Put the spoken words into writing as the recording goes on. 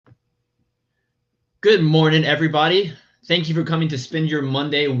Good morning, everybody. Thank you for coming to spend your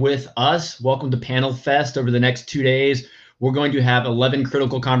Monday with us. Welcome to Panel Fest. Over the next 2 days, we're going to have 11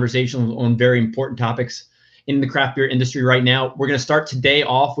 critical conversations on very important topics in the craft beer industry right now. We're going to start today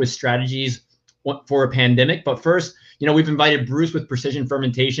off with strategies for a pandemic. But first, we've invited Bruce with Precision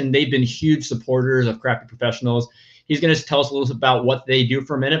Fermentation. They've been huge supporters of craft beer professionals. He's going to tell us a little about what they do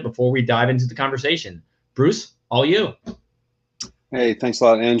for a minute before we dive into the conversation. Bruce, all you. Hey, thanks a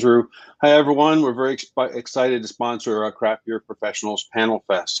lot, Andrew. Hi, everyone. We're very excited to sponsor Craft Beer Professionals Panel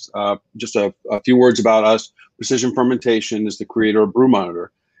Fest. Just a few words about us. Precision Fermentation is the creator of Brew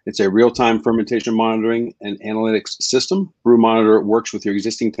Monitor. It's a real-time fermentation monitoring and analytics system. Brew Monitor works with your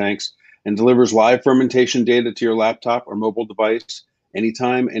existing tanks and delivers live fermentation data to your laptop or mobile device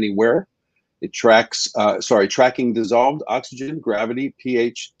anytime, anywhere. It tracking dissolved oxygen, gravity,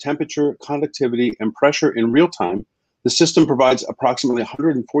 pH, temperature, conductivity, and pressure in real time. The system provides approximately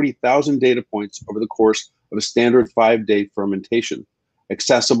 140,000 data points over the course of a standard 5-day fermentation,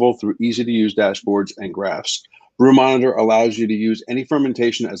 accessible through easy-to-use dashboards and graphs. Brew Monitor allows you to use any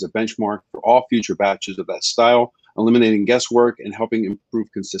fermentation as a benchmark for all future batches of that style, eliminating guesswork and helping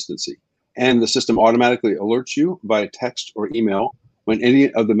improve consistency. And the system automatically alerts you via text or email when any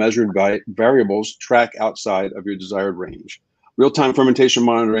of the measured variables track outside of your desired range. Real-time fermentation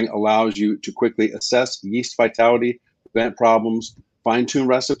monitoring allows you to quickly assess yeast vitality, prevent problems, fine-tune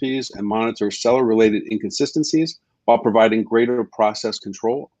recipes, and monitor cellar-related inconsistencies while providing greater process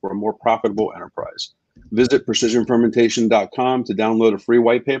control for a more profitable enterprise. Visit precisionfermentation.com to download a free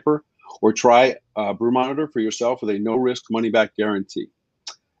white paper or try Brew Monitor for yourself with a no-risk money-back guarantee.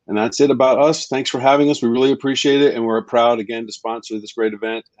 And that's it about us. Thanks for having us. We really appreciate it, and we're proud, again, to sponsor this great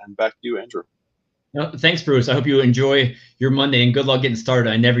event. And back to you, Andrew. Thanks, Bruce. I hope you enjoy your Monday and good luck getting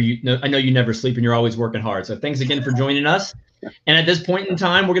started. I know you never sleep and you're always working hard. So thanks again for joining us. And at this point in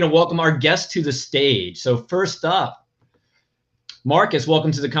time, we're going to welcome our guests to the stage. So first up, Marcus,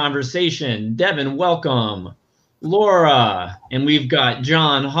 welcome to the conversation. Devin, welcome. Laura, and we've got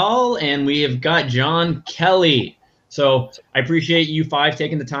John Hull and we have got John Kelly. So I appreciate you five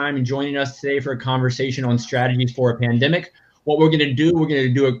taking the time and joining us today for a conversation on strategies for a pandemic. What we're going to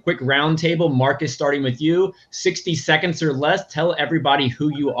do a quick roundtable. Marcus, starting with you, 60 seconds or less. Tell everybody who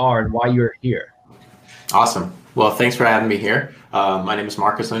you are and why you're here. Awesome. Well, thanks for having me here. My name is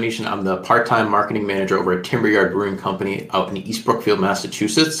Marcus Onish, and I'm the part-time marketing manager over at Timber Yard Brewing Company out in East Brookfield,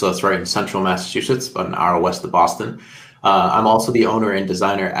 Massachusetts. So that's right in central Massachusetts, about an hour west of Boston. I'm also the owner and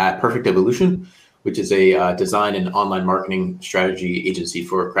designer at Perfect Evolution, which is a design and online marketing strategy agency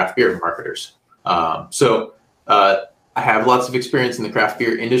for craft beer marketers. I have lots of experience in the craft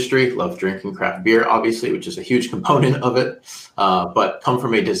beer industry, love drinking craft beer, obviously, which is a huge component of it, but come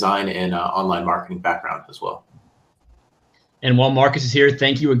from a design and online marketing background as well. And while Marcus is here,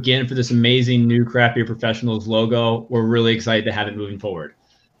 thank you again for this amazing new Craft Beer Professionals logo. We're really excited to have it moving forward.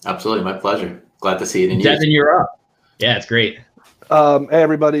 Absolutely, my pleasure. Glad to see it in you. Devin, you're up. Yeah, it's great. Hey,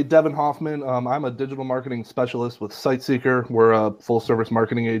 everybody. Devin Hoffman. I'm a digital marketing specialist with SiteSeeker. We're a full-service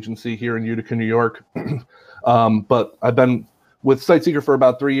marketing agency here in Utica, New York. But I've been with SiteSeeker for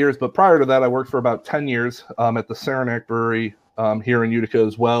about 3 years. But prior to that, I worked for about 10 years at the Saranac Brewery here in Utica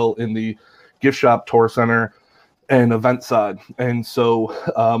as well, in the gift shop, tour center, and event side. And so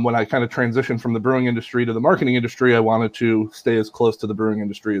when I kind of transitioned from the brewing industry to the marketing industry, I wanted to stay as close to the brewing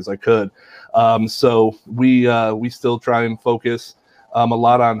industry as I could. So we still try and focus a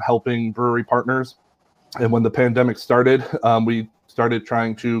lot on helping brewery partners. And when the pandemic started, we started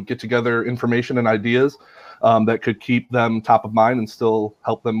trying to get together information and ideas that could keep them top of mind and still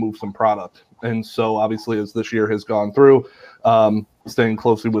help them move some product. And so obviously, as this year has gone through, staying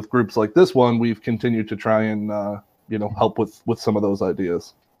closely with groups like this one, we've continued to try and help with some of those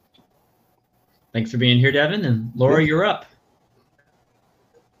ideas. Thanks for being here, Devin. And Laura, you're up.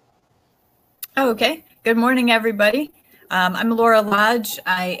 Oh, okay. Good morning, everybody. I'm Laura Lodge.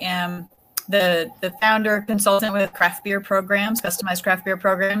 I am the founder, consultant with craft beer programs, customized craft beer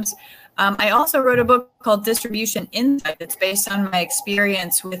programs. I also wrote a book called Distribution Insight. It's based on my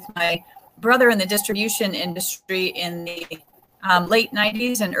experience with my brother in the distribution industry in the late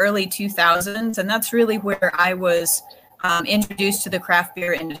 90s and early 2000s. And that's really where I was introduced to the craft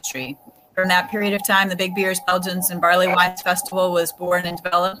beer industry. From that period of time, the Big Beers, Belgians, and Barley Wines Festival was born and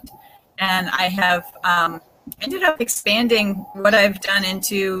developed. And I have ended up expanding what I've done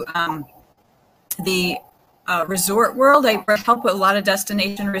into the resort world. I help a lot of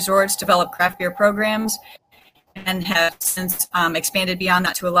destination resorts develop craft beer programs, and have since expanded beyond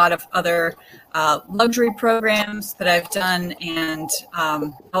that to a lot of other luxury programs that I've done, and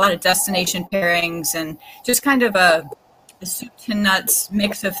a lot of destination pairings, and just kind of a soup to nuts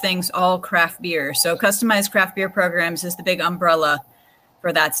mix of things, all craft beer. So Customized Craft Beer Programs is the big umbrella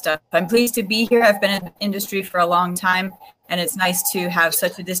for that stuff. I'm pleased to be here. I've been in the industry for a long time, and it's nice to have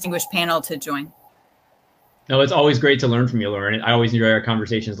such a distinguished panel to join. No, it's always great to learn from you, Laura. And I always enjoy our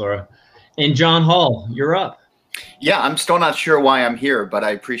conversations, Laura. And John Hall, you're up. Yeah, I'm still not sure why I'm here, but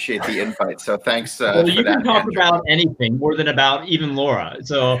I appreciate the invite. So thanks well, for you that, can talk Andrew. about anything more than about even Laura.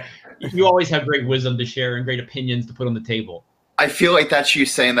 So you always have great wisdom to share and great opinions to put on the table. I feel like that's you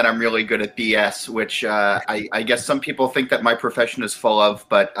saying that I'm really good at BS, which I guess some people think that my profession is full of,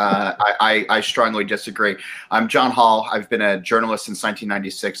 but I strongly disagree. I'm John Hall. I've been a journalist since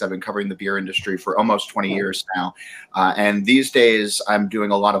 1996. I've been covering the beer industry for almost 20 years now. And these days I'm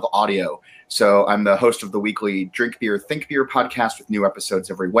doing a lot of audio. So I'm the host of the weekly Drink Beer, Think Beer podcast with new episodes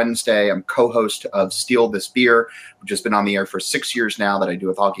every Wednesday. I'm co-host of Steal This Beer, which has been on the air for 6 years now, that I do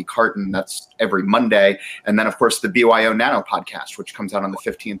with Augie Carton. That's every Monday. And then, of course, the BYO Nano podcast, which comes out on the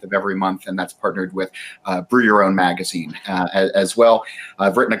 15th of every month. And that's partnered with Brew Your Own magazine as well.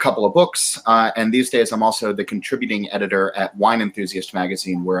 I've written a couple of books. And these days, I'm also the contributing editor at Wine Enthusiast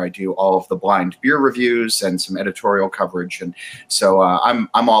magazine, where I do all of the blind beer reviews and some editorial coverage. And so I'm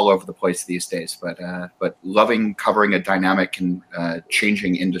all over the place these days, but loving covering a dynamic and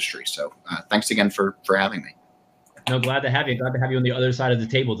changing industry. So thanks again for having me. No, glad to have you. Glad to have you on the other side of the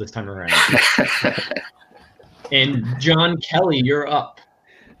table this time around. And John Kelly, you're up.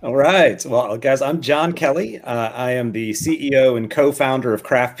 All right. Well, guys, I'm John Kelly. I am the CEO and co-founder of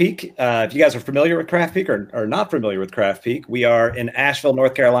Craft Peak. If you guys are familiar with Craft Peak or not familiar with Craft Peak, we are an Asheville,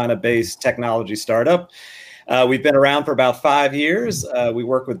 North Carolina-based technology startup. We've been around for about 5 years. We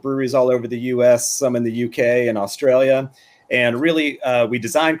work with breweries all over the U.S., some in the U.K. and Australia. And really, we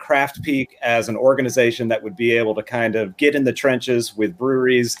designed Craft Peak as an organization that would be able to kind of get in the trenches with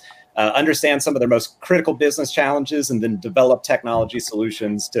breweries, understand some of their most critical business challenges, and then develop technology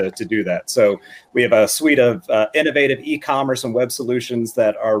solutions to do that. So we have a suite of innovative e-commerce and web solutions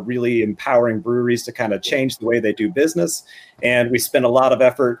that are really empowering breweries to kind of change the way they do business. And we spend a lot of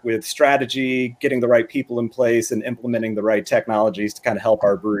effort with strategy, getting the right people in place, and implementing the right technologies to kind of help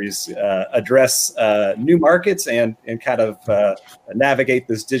our breweries address new markets and kind of navigate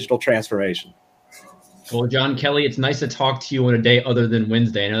this digital transformation. Well, John Kelly, it's nice to talk to you on a day other than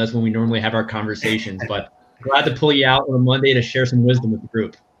Wednesday. I know that's when we normally have our conversations, but glad to pull you out on a Monday to share some wisdom with the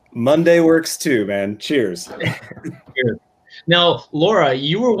group. Monday works too, man. Cheers. Cheers. Now, Laura,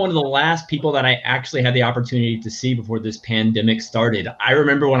 you were one of the last people that I actually had the opportunity to see before this pandemic started. I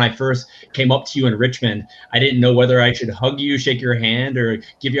remember when I first came up to you in Richmond, I didn't know whether I should hug you, shake your hand, or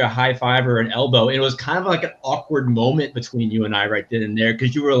give you a high five or an elbow. And it was kind of like an awkward moment between you and I right then and there,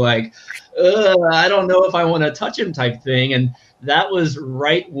 because you were like, I don't know if I want to touch him type thing. And that was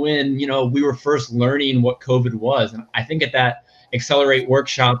right when, we were first learning what COVID was. And I think at that Accelerate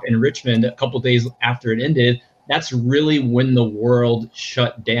workshop in Richmond, a couple of days after it ended, that's really when the world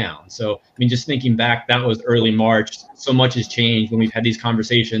shut down. So, just thinking back, that was early March. So much has changed when we've had these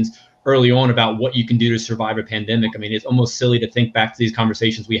conversations early on about what you can do to survive a pandemic. It's almost silly to think back to these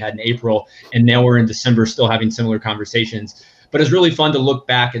conversations we had in April, and now we're in December still having similar conversations. But it's really fun to look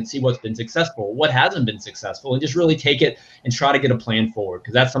back and see what's been successful, what hasn't been successful, and just really take it and try to get a plan forward,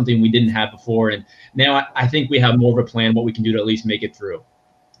 because that's something we didn't have before. And now I think we have more of a plan, what we can do to at least make it through.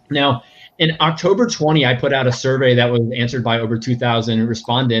 Now, in October 20, I put out a survey that was answered by over 2,000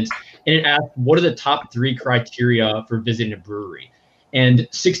 respondents, and it asked, what are the top 3 criteria for visiting a brewery? And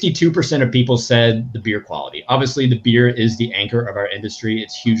 62% of people said the beer quality. Obviously, the beer is the anchor of our industry.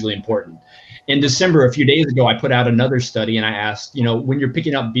 It's hugely important. In December, a few days ago, I put out another study, and I asked, when you're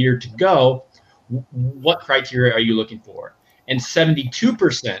picking up beer to go, what criteria are you looking for? And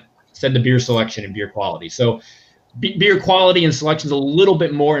 72% said the beer selection and beer quality. So beer quality and selection is a little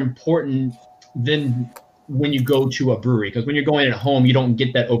bit more important than when you go to a brewery, because when you're going at home, you don't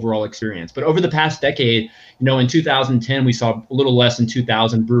get that overall experience. But over the past decade, in 2010, we saw a little less than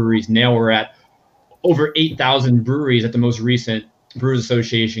 2,000 breweries. Now we're at over 8,000 breweries at the most recent Brewers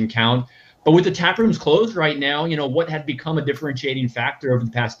Association count. But with the tap rooms closed right now, what had become a differentiating factor over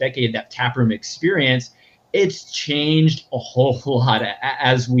the past decade, that tap room experience, it's changed a whole lot,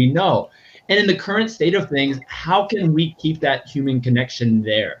 as we know. And in the current state of things, how can we keep that human connection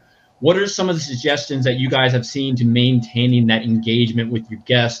there? What are some of the suggestions that you guys have seen to maintaining that engagement with your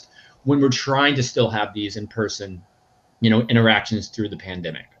guests when we're trying to still have these in-person, interactions through the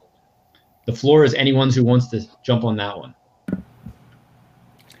pandemic? The floor is anyone's who wants to jump on that one.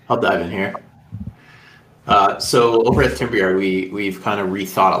 I'll dive in here. So over at Timberyard, we've kind of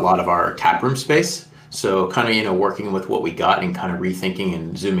rethought a lot of our taproom space. So kind of, working with what we got and kind of rethinking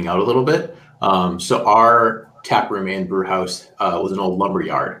and zooming out a little bit. So our tap room and brew house was an old lumber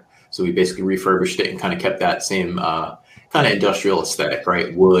yard. So we basically refurbished it and kind of kept that same kind of industrial aesthetic,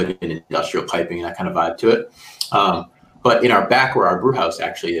 right? Wood and industrial piping and that kind of vibe to it. But in our back where our brew house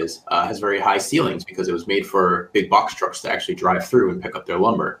actually is, has very high ceilings because it was made for big box trucks to actually drive through and pick up their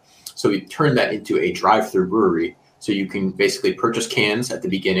lumber. So we turned that into a drive-through brewery. So you can basically purchase cans at the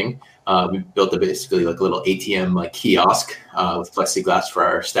beginning. We built basically like a little ATM like kiosk with plexiglass for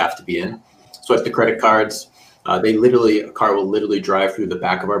our staff to be in. Swipe the credit cards. A car will literally drive through the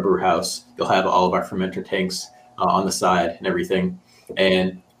back of our brew house. You'll have all of our fermenter tanks on the side and everything.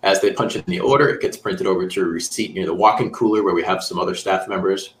 And as they punch in the order, it gets printed over to a receipt near the walk-in cooler where we have some other staff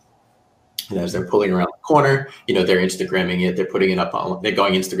members. And as they're pulling around the corner, they're Instagramming it, they're putting it up on, they're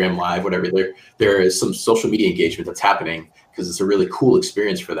going Instagram live, whatever. There is some social media engagement that's happening because it's a really cool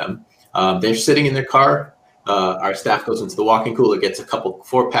experience for them. They're sitting in their car. Our staff goes into the walk-in cooler, gets a couple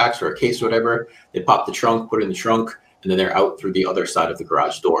 4-packs or a case or whatever. They pop the trunk, put it in the trunk, and then they're out through the other side of the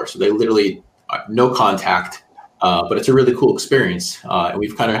garage door. So they literally no contact. But it's a really cool experience. And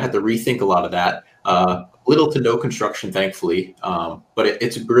we've kind of had to rethink a lot of that. Little to no construction, thankfully. But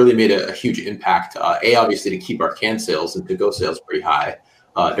it's really made a huge impact. Obviously to keep our can sales and to-go sales pretty high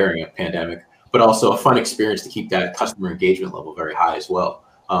during a pandemic, but also a fun experience to keep that customer engagement level very high as well.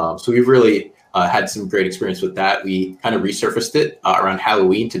 So we've really had some great experience with that. We kind of resurfaced it around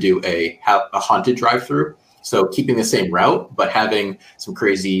Halloween to do a haunted drive-through. So keeping the same route, but having some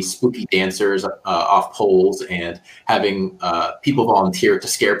crazy spooky dancers off poles and having people volunteer to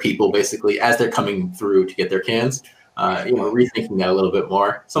scare people basically as they're coming through to get their cans. Rethinking that a little bit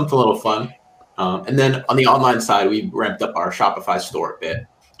more, something a little fun. And then on the online side, we ramped up our Shopify store a bit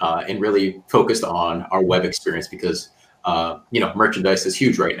and really focused on our web experience because, merchandise is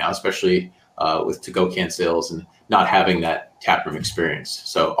huge right now, especially with to-go can sales and not having that taproom experience.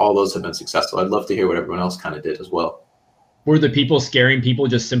 So all those have been successful. I'd love to hear what everyone else kind of did as well. Were the people scaring people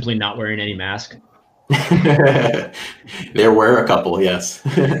just simply not wearing any mask? There were a couple, yes.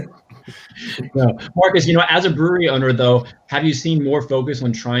 No. Marcus, as a brewery owner, though, have you seen more focus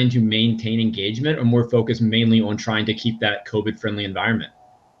on trying to maintain engagement or more focus mainly on trying to keep that COVID-friendly environment?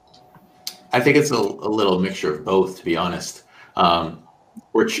 I think it's a little mixture of both, to be honest.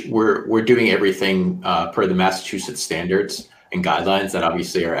 We're doing everything per the Massachusetts standards and guidelines that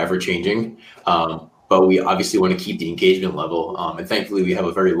obviously are ever changing. But we obviously want to keep the engagement level. And thankfully we have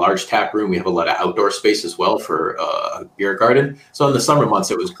a very large tap room. We have a lot of outdoor space as well for a beer garden. So in the summer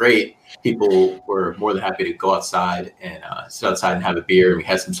months, it was great. People were more than happy to go outside and sit outside and have a beer. And we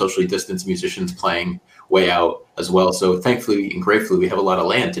had some socially distanced musicians playing way out as well. So thankfully and gratefully, we have a lot of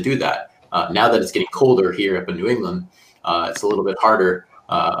land to do that. Now that it's getting colder here up in New England, it's a little bit harder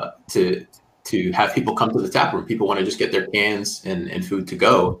to have people come to the tap room. People want to just get their cans and food to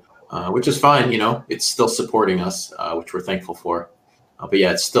go, which is fine. It's still supporting us, which we're thankful for. But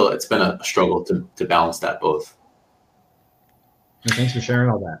yeah, it's been a struggle to balance that both. Well, thanks for sharing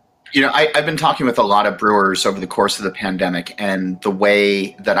all that. I've been talking with a lot of brewers over the course of the pandemic, and the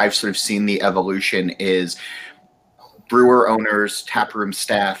way that I've sort of seen the evolution is brewer owners, taproom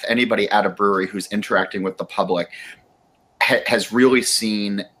staff, anybody at a brewery who's interacting with the public has really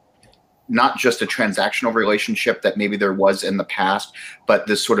seen not just a transactional relationship that maybe there was in the past, but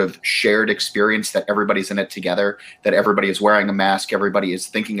this sort of shared experience that everybody's in it together, that everybody is wearing a mask, everybody is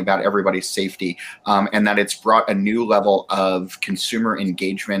thinking about everybody's safety, and that it's brought a new level of consumer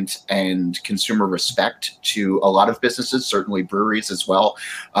engagement and consumer respect to a lot of businesses, certainly breweries as well.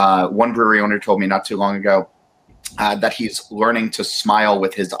 One brewery owner told me not too long ago that he's learning to smile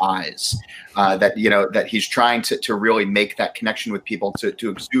with his eyes, that he's trying to really make that connection with people, to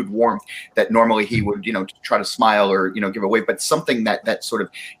exude warmth that normally he would, try to smile or, give away, but something that sort of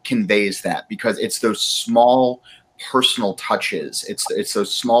conveys that, because it's those small personal touches. It's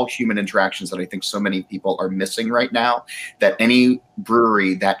those small human interactions that I think so many people are missing right now, that any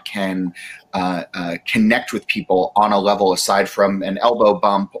brewery that can connect with people on a level aside from an elbow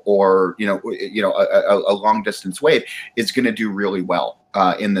bump or a long distance wave is going to do really well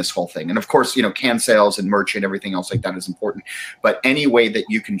in this whole thing. And of course, can sales and merch and everything else like that is important, but any way that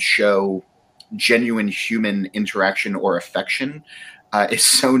you can show genuine human interaction or affection is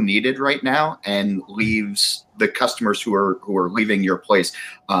so needed right now, and leaves the customers who are leaving your place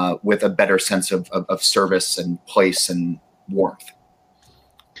with a better sense of service and place and warmth.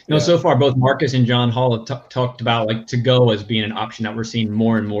 So far, both Marcus and John Hall have talked about like to-go as being an option that we're seeing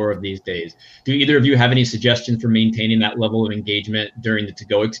more and more of these days. Do either of you have any suggestions for maintaining that level of engagement during the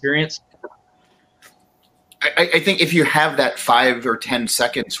to-go experience? I think if you have that 5 or 10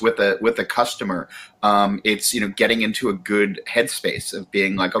 seconds with a customer, it's, getting into a good headspace of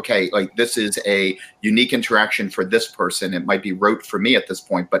being like, okay, like this is a unique interaction for this person. It might be rote for me at this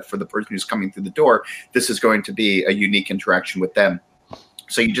point, but for the person who's coming through the door, this is going to be a unique interaction with them.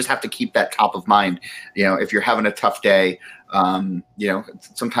 So you just have to keep that top of mind. If you're having a tough day,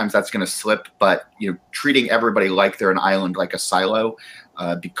 sometimes that's going to slip, but treating everybody like they're an island, like a silo,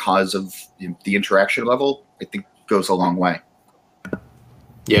 because of the interaction level, I think goes a long way.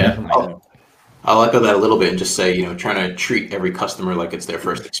 Yeah. I'll echo that a little bit and just say, trying to treat every customer like it's their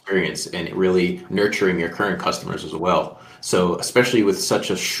first experience and really nurturing your current customers as well. So especially with such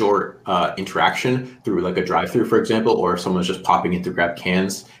a short interaction through like a drive-through, for example, or if someone's just popping in to grab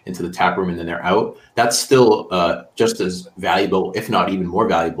cans into the tap room and then they're out, that's still just as valuable, if not even more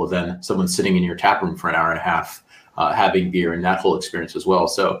valuable than someone sitting in your tap room for an hour and a half having beer and that whole experience as well.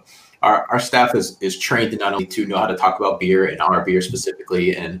 So our staff is trained not only to know how to talk about beer and our beer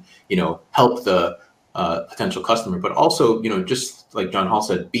specifically and, help the potential customer, but also, just like John Hall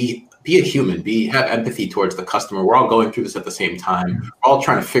said, be a human, have empathy towards the customer. We're all going through this at the same time. We're all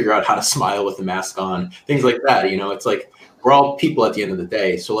trying to figure out how to smile with the mask on, things like that. It's like we're all people at the end of the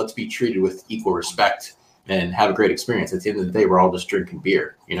day. So let's be treated with equal respect and have a great experience. At the end of the day, we're all just drinking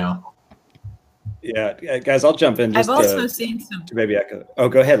beer, Yeah, guys, I'll jump in. I've also seen some. Maybe echo. Oh,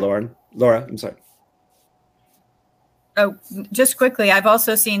 go ahead, Laura, I'm sorry. Oh, just quickly, I've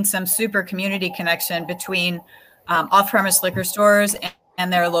also seen some super community connection between off-premise liquor stores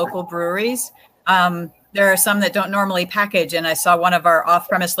and their local breweries. There are some that don't normally package, and I saw one of our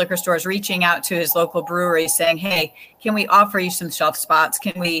off-premise liquor stores reaching out to his local brewery saying, hey, can we offer you some shelf spots?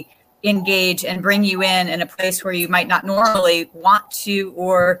 Can we engage and bring you in a place where you might not normally want to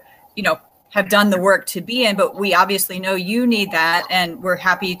or, have done the work to be in, but we obviously know you need that, and we're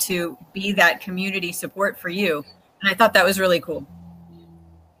happy to be that community support for you. And I thought that was really cool.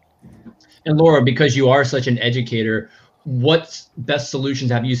 And Laura, because you are such an educator, what best solutions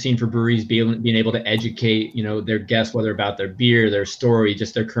have you seen for breweries being able to educate, their guests, whether about their beer, their story,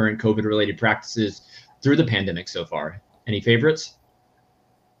 just their current COVID-related practices through the pandemic so far? Any favorites?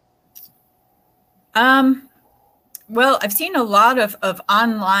 Well, I've seen a lot of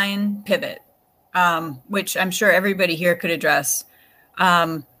online pivot, which I'm sure everybody here could address.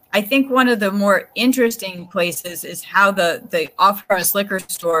 I think one of the more interesting places is how the off-premise liquor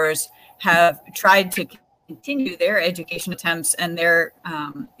stores have tried to continue their education attempts and their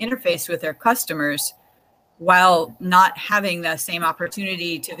interface with their customers while not having the same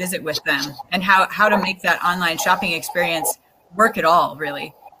opportunity to visit with them, and how to make that online shopping experience work at all,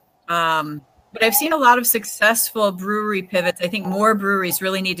 really. But I've seen a lot of successful brewery pivots. I think more breweries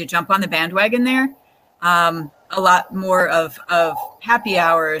really need to jump on the bandwagon there. A lot more of happy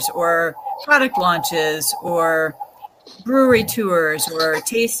hours or product launches or brewery tours or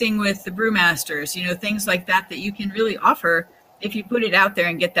tasting with the brewmasters, things like that you can really offer if you put it out there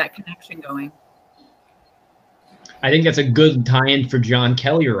and get that connection going. I think that's a good tie-in for John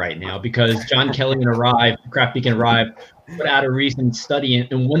Kelly right now, because John Kelly and Craft Beak and Arrive put out a recent study,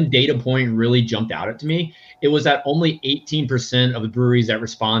 and one data point really jumped out at me. It was that only 18% of the breweries that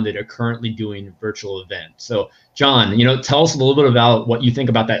responded are currently doing virtual events. So, John, tell us a little bit about what you think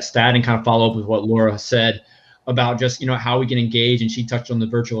about that stat and kind of follow up with what Laura said about just, how we can engage, and she touched on the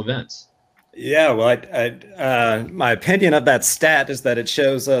virtual events. Yeah, well, my opinion of that stat is that it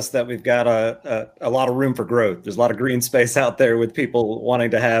shows us that we've got a lot of room for growth. There's a lot of green space out there with people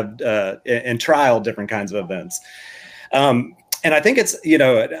wanting to have and trial different kinds of events. And I think it's,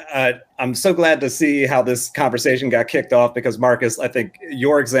 I'm so glad to see how this conversation got kicked off, because Marcus, I think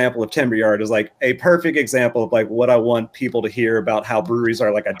your example of Timber Yard is like a perfect example of like what I want people to hear about how breweries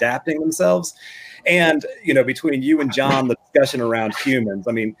are like adapting themselves. And, between you and John, the discussion around humans,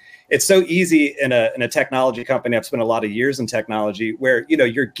 I mean, it's so easy in a technology company. I've spent a lot of years in technology where,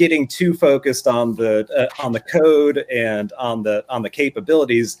 you're getting too focused on the code and on the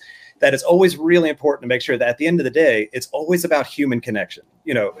capabilities, that it's always really important to make sure that at the end of the day, it's always about human connection.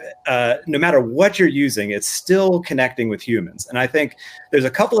 No matter what you're using, it's still connecting with humans. And I think there's a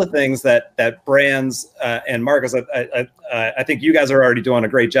couple of things that brands and Marcus, I think you guys are already doing a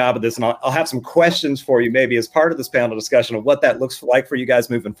great job of this. And I'll have some questions for you maybe as part of this panel discussion of what that looks like for you guys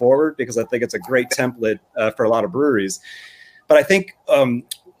moving forward, because I think it's a great template for a lot of breweries. It I think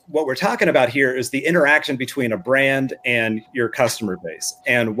what we're talking about here is the interaction between a brand and your customer base.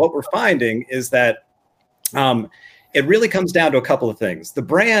 And what we're finding is that it really comes down to a couple of things. The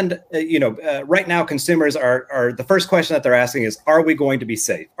brand, right now consumers are the first question that they're asking is, are we going to be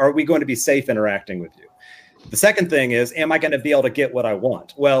safe? Are we going to be safe interacting with you? The second thing is, am I going to be able to get what I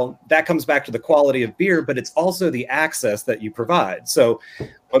want? Well, that comes back to the quality of beer, but it's also the access that you provide. So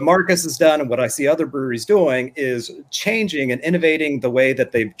what Marcus has done and what I see other breweries doing is changing and innovating the way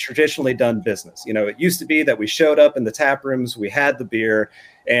that they've traditionally done business. You know, it used to be that we showed up in the tap rooms, we had the beer,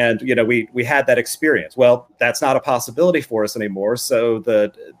 and, you know, we had that experience. Well, that's not a possibility for us anymore. So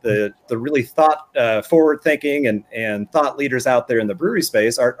the really forward thinking and thought leaders out there in the brewery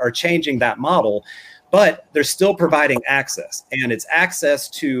space are changing that model. But they're still providing access, and it's access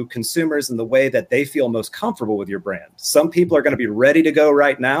to consumers in the way that they feel most comfortable with your brand. Some people are going to be ready to go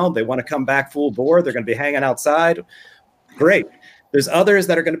right now. They want to come back full bore. They're going to be hanging outside. Great. There's others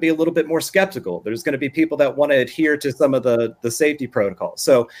that are going to be a little bit more skeptical. There's going to be people that want to adhere to some of the safety protocols.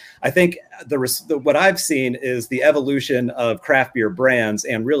 So I think what I've seen is the evolution of craft beer brands,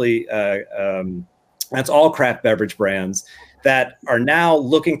 and really that's all craft beverage brands, that are now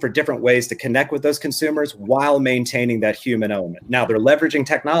looking for different ways to connect with those consumers while maintaining that human element. Now, they're leveraging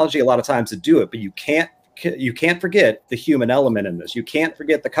technology a lot of times to do it, but you can't forget the human element in this. You can't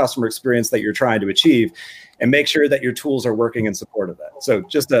forget the customer experience that you're trying to achieve, and make sure that your tools are working in support of that. So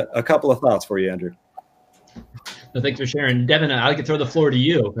just a couple of thoughts for you, Andrew. No, thanks for sharing. Devin, I'd like to throw the floor to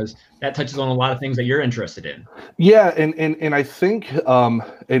you, because that touches on a lot of things that you're interested in. Yeah, and I think,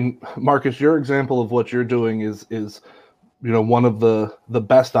 and Marcus, your example of what you're doing is one of the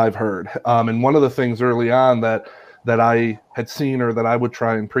best I've heard. And one of the things early on that I had seen, or that I would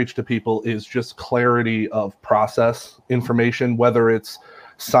try and preach to people, is just clarity of process information, whether it's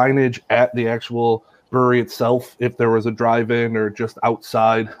signage at the actual brewery itself, if there was a drive-in, or just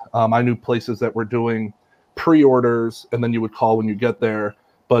outside. I knew places that were doing pre-orders, and then you would call when you get there.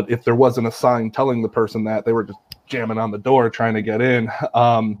 But if there wasn't a sign telling the person that, they were just jamming on the door trying to get in.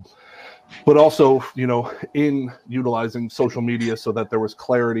 But also, in utilizing social media so that there was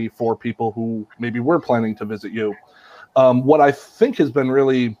clarity for people who maybe were planning to visit you. What I think has been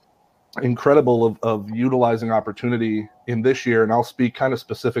really incredible of utilizing opportunity in this year, and I'll speak kind of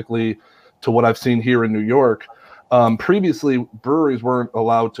specifically to what I've seen here in New York. Previously, breweries weren't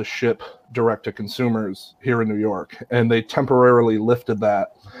allowed to ship direct to consumers here in New York, and they temporarily lifted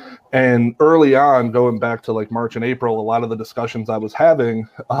that. And early on, going back to like March and April, a lot of the discussions I was having,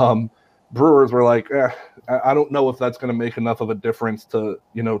 brewers were like, I don't know if that's going to make enough of a difference to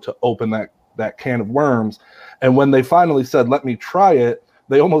open that can of worms. And when they finally said, let me try it,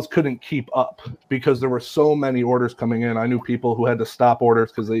 they almost couldn't keep up, because there were so many orders coming in. I knew people who had to stop orders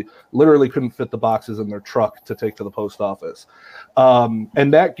because they literally couldn't fit the boxes in their truck to take to the post office.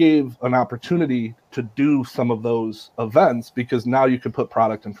 And that gave an opportunity to do some of those events, because now you could put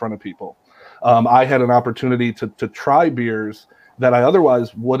product in front of people. I had an opportunity to try beers that I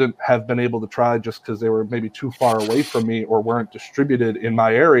otherwise wouldn't have been able to try, just because they were maybe too far away from me or weren't distributed in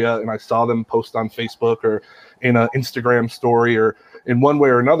my area. And I saw them post on Facebook or in an Instagram story, or in one way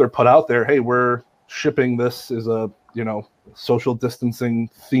or another put out there, hey, we're shipping this as a, social distancing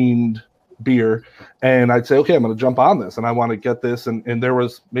themed beer. And I'd say, okay, I'm going to jump on this and I want to get this. And there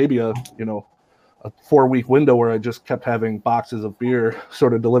was maybe a 4-week window where I just kept having boxes of beer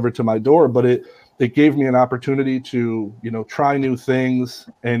sort of delivered to my door. But it gave me an opportunity to, try new things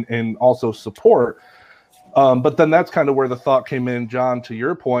and also support. But then that's kind of where the thought came in, John, to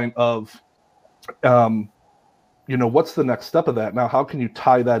your point of, what's the next step of that? Now, how can you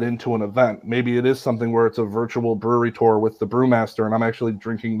tie that into an event? Maybe it is something where it's a virtual brewery tour with the brewmaster, and I'm actually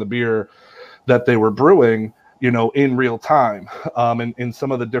drinking the beer that they were brewing, in real time, and in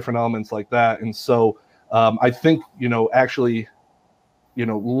some of the different elements like that. And so I think, actually,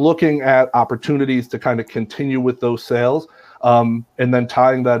 looking at opportunities to kind of continue with those sales, and then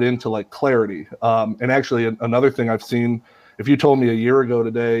tying that into like clarity. And actually another thing I've seen, if you told me a year ago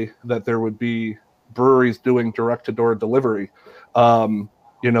today that there would be breweries doing direct-to-door delivery,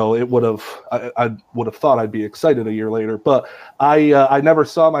 it would have, I would have thought I'd be excited a year later. But I never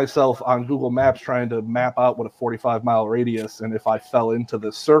saw myself on Google Maps trying to map out what a 45-mile radius, and if I fell into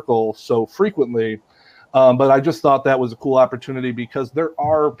this circle so frequently. But I just thought that was a cool opportunity, because there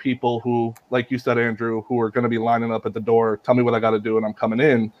are people who, like you said, Andrew, who are going to be lining up at the door, tell me what I got to do and I'm coming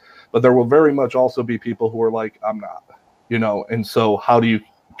in. But there will very much also be people who are like, I'm not, and so how do you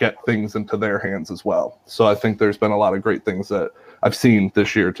get things into their hands as well? So I think there's been a lot of great things that I've seen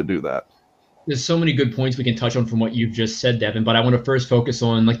this year to do that. There's so many good points we can touch on from what you've just said, Devin, but I want to first focus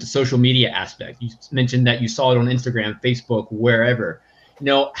on like the social media aspect. You mentioned that you saw it on Instagram, Facebook, wherever.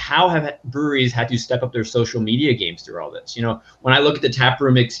 How have breweries had to step up their social media games through all this? When I look at the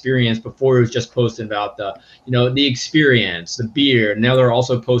taproom experience, before it was just posting about the experience, the beer. Now they're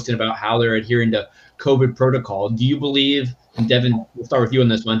also posting about how they're adhering to COVID protocol. Do you believe, and Devin, we'll start with you on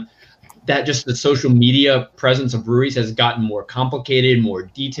this one, that just the social media presence of breweries has gotten more complicated, more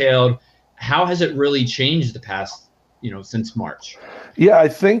detailed. How has it really changed the past, since March? Yeah, I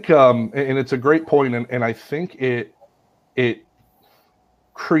think, and it's a great point, and I think it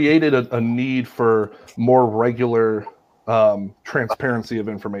created a need for more regular transparency of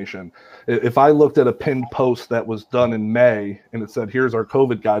information. If I looked at a pinned post that was done in May and it said, here's our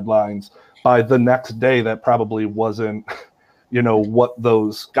COVID guidelines, by the next day, that probably wasn't, what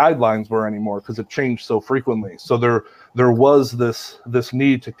those guidelines were anymore, because it changed so frequently. So there was this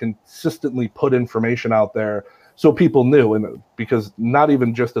need to consistently put information out there so people knew, and because not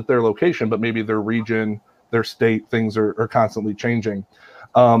even just at their location, but maybe their region, their state, things are constantly changing.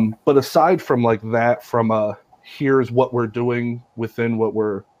 But aside from like that, from here's what we're doing within what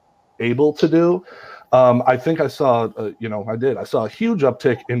we're able to do, I think I saw, I saw a huge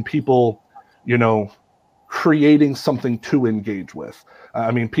uptick in people, creating something to engage with. I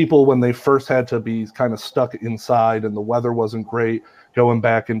mean, people, when they first had to be kind of stuck inside and the weather wasn't great, going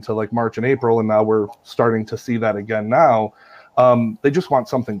back into like March and April, and now we're starting to see that again now, they just want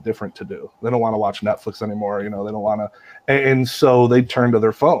something different to do. They don't want to watch Netflix anymore. They don't want to. And so they turn to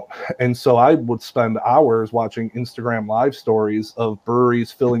their phone. And so I would spend hours watching Instagram live stories of breweries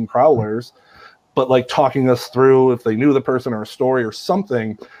filling crowlers, but like talking us through if they knew the person or a story or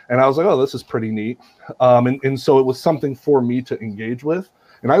something. And I was like, oh, this is pretty neat. And so it was something for me to engage with.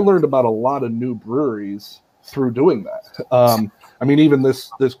 And I learned about a lot of new breweries through doing that. I mean, even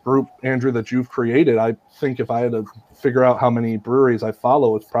this group, Andrew, that you've created, I think if I had to figure out how many breweries I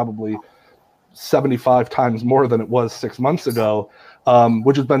follow, it's probably 75 times more than it was 6 months ago,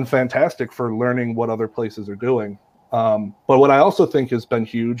 which has been fantastic for learning what other places are doing. But what I also think has been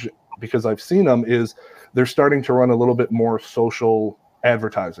huge, because I've seen them, is they're starting to run a little bit more social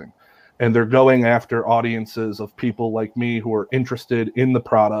advertising. And they're going after audiences of people like me who are interested in the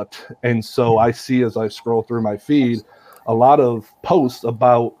product. And so I see, as I scroll through my feed, a lot of posts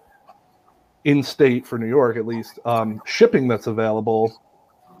about in-state, for New York at least, shipping that's available.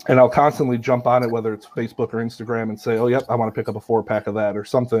 And I'll constantly jump on it, whether it's Facebook or Instagram, and say, oh, yep, I want to pick up a 4-pack of that or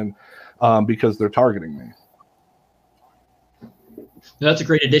something, because they're targeting me. That's a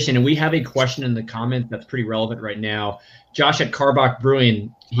great addition. And we have a question in the comments that's pretty relevant right now. Josh at Carbach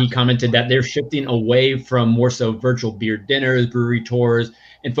Brewing, he commented that they're shifting away from more so virtual beer dinners, brewery tours,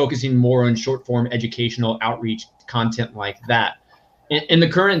 and focusing more on short form educational outreach content like that. In the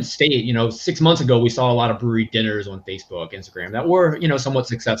current state, 6 months ago, we saw a lot of brewery dinners on Facebook, Instagram that were, somewhat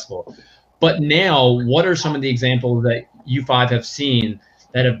successful. But now, what are some of the examples that you 5 have seen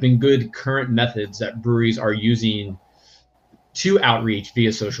that have been good current methods that breweries are using to outreach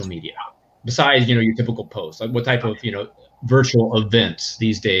via social media, besides, your typical posts? Like what type of, virtual events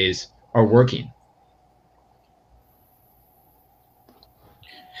these days are working?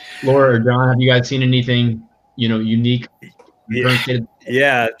 Laura or John, have you guys seen anything, unique?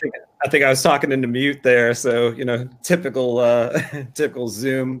 Yeah, I think I was talking into mute there. So, typical typical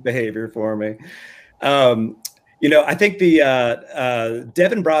Zoom behavior for me. I think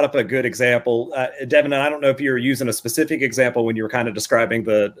Devin brought up a good example. Devin, and I don't know if you were using a specific example when you were kind of describing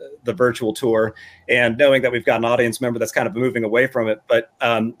the virtual tour, and knowing that we've got an audience member that's kind of moving away from it. But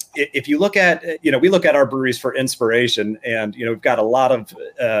if you look at, we look at our breweries for inspiration, and, we've got a lot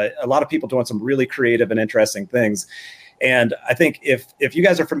of people doing some really creative and interesting things. And I think if you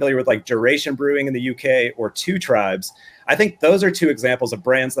guys are familiar with like Duration Brewing in the UK or Two Tribes, I think those are 2 examples of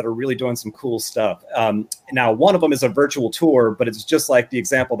brands that are really doing some cool stuff. Now, one of them is a virtual tour, but it's just like the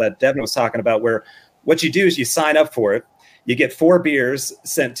example that Devin was talking about, where what you do is you sign up for it. You get 4 beers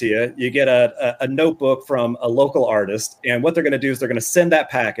sent to you. You get a notebook from a local artist. And what they're going to do is they're going to send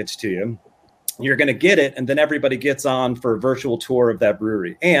that package to you. You're going to get it, and then everybody gets on for a virtual tour of that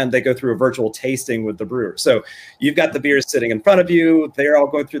brewery, and they go through a virtual tasting with the brewer. So you've got the beers sitting in front of you. They're all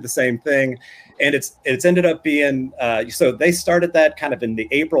going through the same thing, and it's ended up being so they started that kind of in the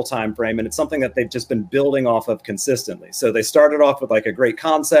April timeframe, and it's something that they've just been building off of consistently. So they started off with like a great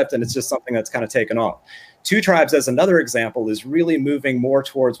concept, and it's just something that's kind of taken off. Two Tribes, as another example, is really moving more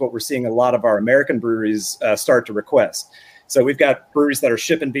towards what we're seeing a lot of our American breweries start to request. So we've got breweries that are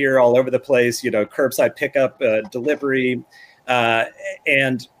shipping beer all over the place, curbside pickup, delivery.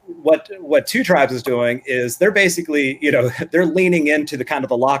 And what Two Tribes is doing is they're basically, they're leaning into the kind of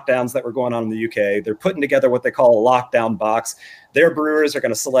the lockdowns that were going on in the UK. They're putting together what they call a lockdown box. Their brewers are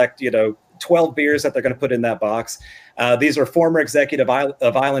going to select, 12 beers that they're going to put in that box. These are former executive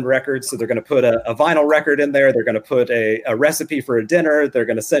of Island Records, so they're going to put a vinyl record in there. They're going to put a recipe for a dinner. They're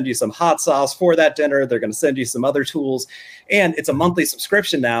going to send you some hot sauce for that dinner. They're going to send you some other tools. And it's a monthly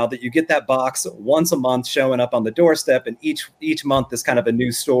subscription now that you get that box once a month showing up on the doorstep, and each month is kind of a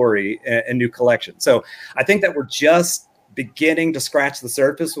new story and new collection. So I think that we're just beginning to scratch the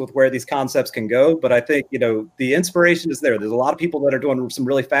surface with where these concepts can go. But I think, the inspiration is there. There's a lot of people that are doing some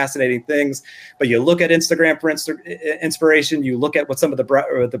really fascinating things, but you look at Instagram for inspiration, you look at what some of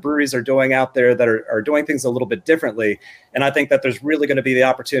the breweries are doing out there that are doing things a little bit differently. And I think that there's really going to be the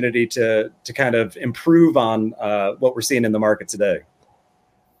opportunity to kind of improve on what we're seeing in the market today.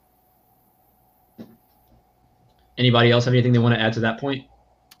 Anybody else have anything they want to add to that point?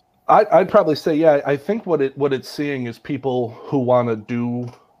 I'd probably say, yeah, I think what it's seeing is people who want to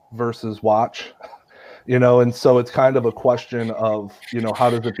do versus watch, and so it's kind of a question of, how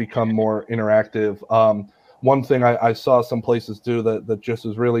does it become more interactive? One thing I saw some places do that just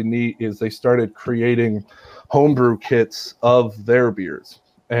is really neat is they started creating homebrew kits of their beers.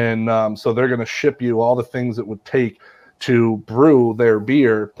 And so they're going to ship you all the things it would take to brew their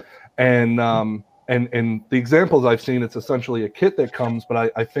beer. And the examples I've seen, it's essentially a kit that comes,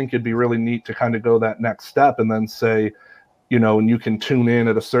 but I think it'd be really neat to kind of go that next step and then say, and you can tune in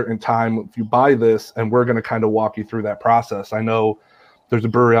at a certain time if you buy this, and we're going to kind of walk you through that process. I know there's a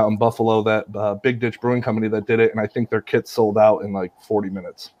brewery out in Buffalo, that Big Ditch Brewing Company, that did it, and I think their kit sold out in like 40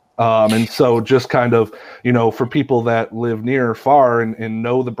 minutes. And so just kind of, for people that live near or far and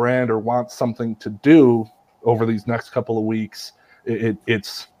know the brand or want something to do over these next couple of weeks,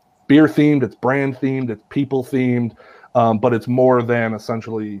 it's beer themed, it's brand themed, it's people themed, but it's more than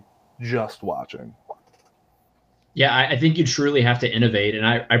essentially just watching. Yeah, I think you truly have to innovate. And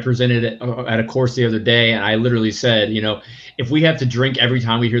I presented it at a course the other day, and I literally said, if we have to drink every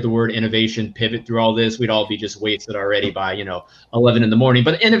time we hear the word innovation, pivot through all this, we'd all be just wasted already by, 11 in the morning.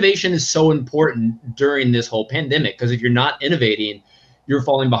 But innovation is so important during this whole pandemic, because if you're not innovating, you're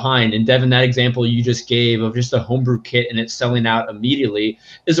falling behind. And Devin, that example you just gave of just a homebrew kit and it's selling out immediately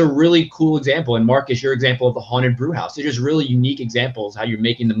is a really cool example. And Marcus, your example of the haunted brew house, they're just really unique examples how you're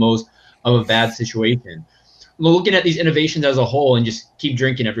making the most of a bad situation. Looking at these innovations as a whole, and just keep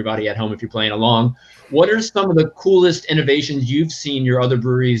drinking, everybody at home, if you're playing along, what are some of the coolest innovations you've seen your other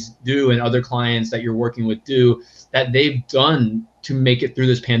breweries do and other clients that you're working with do that they've done to make it through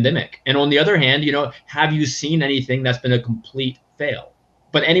this pandemic? And on the other hand, have you seen anything that's been a complete fail?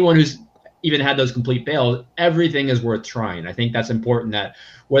 But anyone who's even had those complete fails, everything is worth trying. I think that's important, that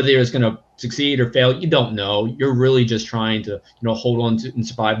whether it's going to succeed or fail, you don't know. You're really just trying to, hold on to and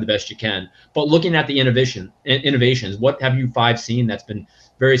survive the best you can. But looking at the innovations, what have you five seen that's been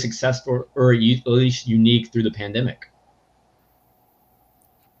very successful or at least unique through the pandemic?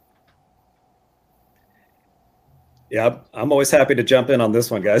 Yeah, I'm always happy to jump in on this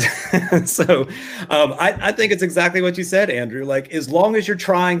one, guys. So I think it's exactly what you said, Andrew. Like, as long as you're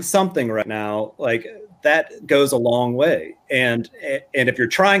trying something right now, like, that goes a long way. And if you're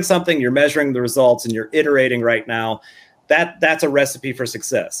trying something, you're measuring the results and you're iterating right now, that's a recipe for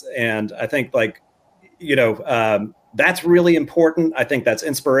success. And I think, that's really important. I think that's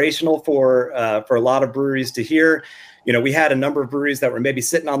inspirational for a lot of breweries to hear. We had a number of breweries that were maybe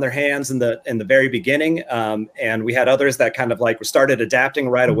sitting on their hands in the very beginning, and we had others that kind of started adapting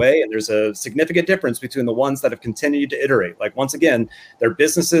right away. And there's a significant difference between the ones that have continued to iterate. Like, once again, their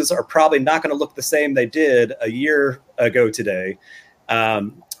businesses are probably not going to look the same they did a year ago today,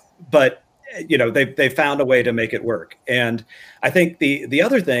 but they found a way to make it work. And I think the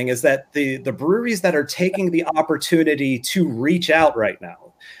other thing is that the breweries that are taking the opportunity to reach out right now.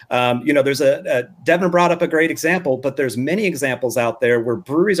 There's Devin brought up a great example, but there's many examples out there where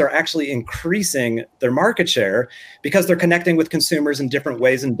breweries are actually increasing their market share because they're connecting with consumers in different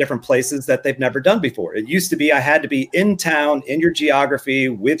ways in different places that they've never done before. It used to be I had to be in town, in your geography,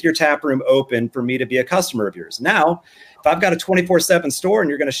 with your tap room open for me to be a customer of yours. Now, if I've got a 24/7 store and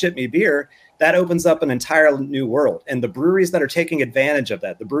you're going to ship me beer, that opens up an entire new world. And the breweries that are taking advantage of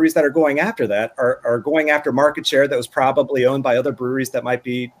that, the breweries that are going after that are going after market share that was probably owned by other breweries that might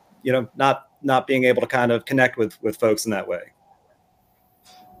be, not being able to kind of connect with folks in that way.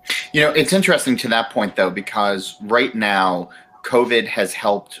 It's interesting to that point, though, because right now, COVID has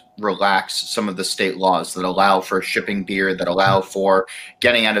helped relax some of the state laws that allow for shipping beer, that allow for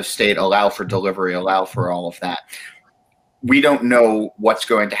getting out of state, allow for delivery, allow for all of that. We don't know what's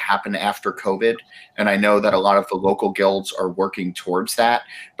going to happen after COVID. And I know that a lot of the local guilds are working towards that,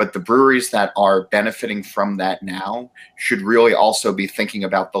 but the breweries that are benefiting from that now should really also be thinking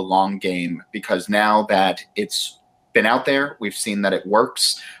about the long game, because now that it's been out there. We've seen that it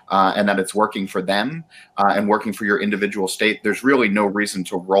works and that it's working for them and working for your individual state. There's really no reason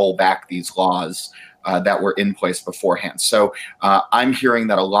to roll back these laws that were in place beforehand. So I'm hearing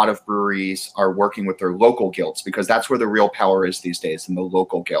that a lot of breweries are working with their local guilds, because that's where the real power is these days, in the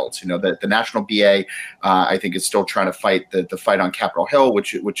local guilds. You know, the national BA, I think, is still trying to fight the fight on Capitol Hill,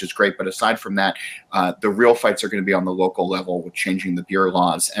 which is great. But aside from that, the real fights are going to be on the local level with changing the beer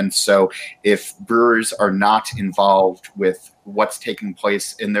laws. And so if brewers are not involved with what's taking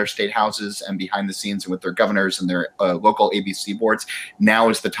place in their state houses and behind the scenes and with their governors and their local ABC boards, now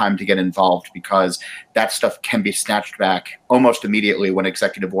is the time to get involved, because that stuff can be snatched back almost immediately when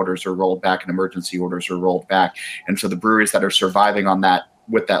executive orders are rolled back and emergency orders are rolled back. And so the breweries that are surviving on that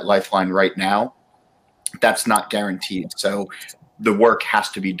with that lifeline right now, that's not guaranteed. So the work has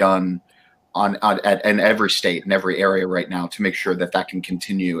to be done in every state and every area right now to make sure that can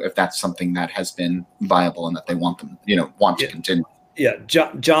continue, if that's something that has been viable and that they want to continue. Yeah,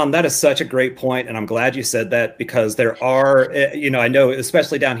 John, that is such a great point, and I'm glad you said that, because there are, I know,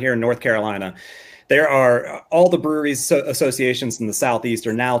 especially down here in North Carolina, there are all the breweries associations in the Southeast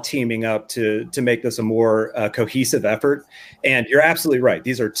are now teaming up to make this a more cohesive effort. And you're absolutely right.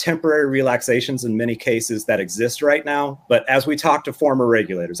 These are temporary relaxations in many cases that exist right now. But as we talk to former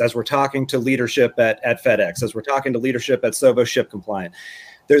regulators, as we're talking to leadership at FedEx, as we're talking to leadership at Sovo Ship Compliant,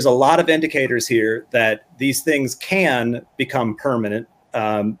 there's a lot of indicators here that these things can become permanent.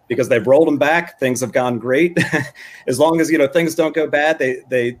 Because they've rolled them back, things have gone great. As long as things don't go bad,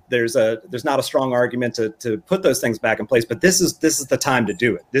 there's not a strong argument to put those things back in place. But this is the time to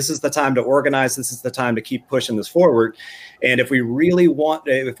do it. This is the time to organize. This is the time to keep pushing this forward. And if we really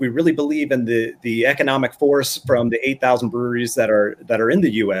believe in the economic force from the 8,000 breweries that are in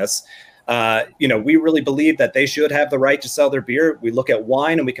the U.S., we really believe that they should have the right to sell their beer. We look at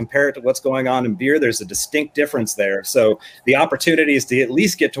wine and we compare it to what's going on in beer. There's a distinct difference there. So the opportunity is to at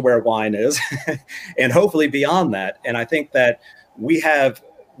least get to where wine is and hopefully beyond that. And I think that we've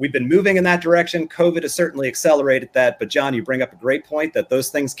been moving in that direction. COVID has certainly accelerated that. But John, you bring up a great point that those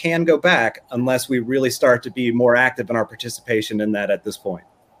things can go back unless we really start to be more active in our participation in that at this point.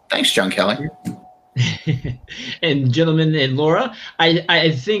 Thanks, John Kelly. And gentlemen and Laura,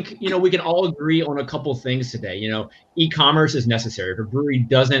 I think, we can all agree on a couple things today. E-commerce is necessary. If a brewery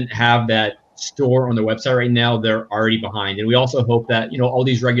doesn't have that store on their website right now, they're already behind. And we also hope that, all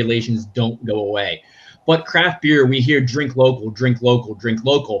these regulations don't go away. But craft beer, we hear drink local, drink local, drink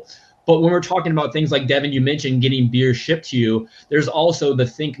local. But when we're talking about things like, Devin, you mentioned getting beer shipped to you, there's also the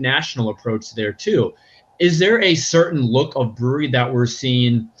think national approach there too. Is there a certain look of brewery that we're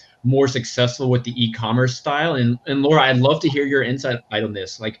seeing more successful with the e-commerce style? And Laura, I'd love to hear your insight on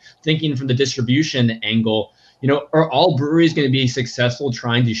this, like thinking from the distribution angle, are all breweries going to be successful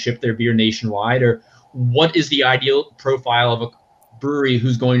trying to ship their beer nationwide, or what is the ideal profile of a brewery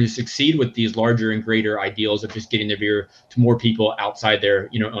who's going to succeed with these larger and greater ideals of just getting their beer to more people outside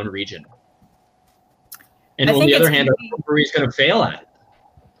their own region? And on the other hand, are breweries going to fail at it?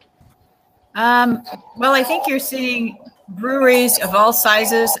 Well, I think you're seeing breweries of all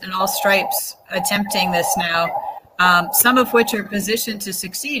sizes and all stripes attempting this now, some of which are positioned to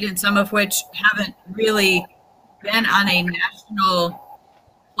succeed and some of which haven't really been on a national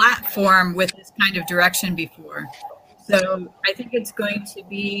platform with this kind of direction before. So I think it's going to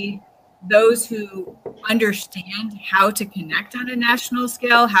be those who understand how to connect on a national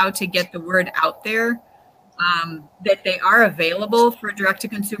scale, how to get the word out there, that they are available for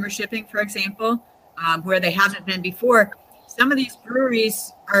direct-to-consumer shipping, for example, where they haven't been before. Some of these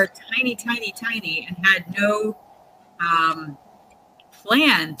breweries are tiny, tiny, tiny and had no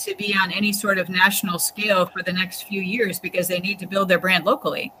plan to be on any sort of national scale for the next few years because they need to build their brand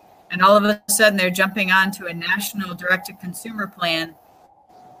locally. And all of a sudden they're jumping onto a national direct-to-consumer plan.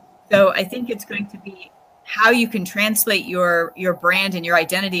 So I think it's going to be how you can translate your brand and your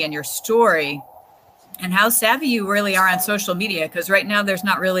identity and your story and how savvy you really are on social media, because right now there's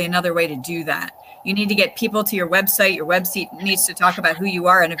not really another way to do that. You need to get people to your website. Your website needs to talk about who you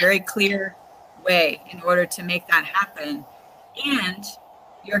are in a very clear way in order to make that happen. And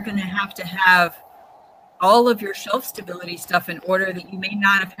you're going to have all of your shelf stability stuff in order that you may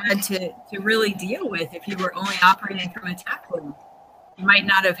not have had to really deal with if you were only operating from a tap room. You might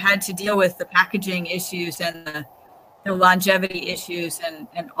not have had to deal with the packaging issues and the longevity issues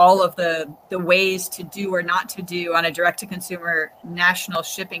and all of the ways to do or not to do on a direct-to-consumer national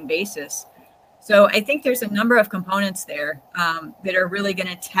shipping basis. So I think there's a number of components there that are really going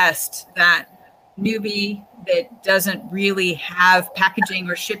to test that newbie that doesn't really have packaging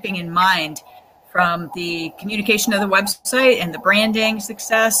or shipping in mind, from the communication of the website and the branding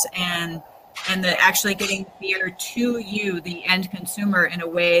success and and the actually getting beer to you, the end consumer, in a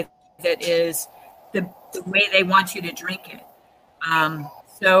way that is the way they want you to drink it.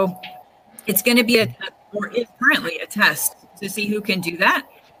 So it's going to be or is currently a test to see who can do that.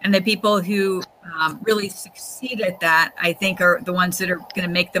 And the people who really succeed at that, I think, are the ones that are going to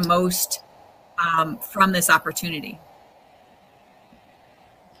make the most from this opportunity.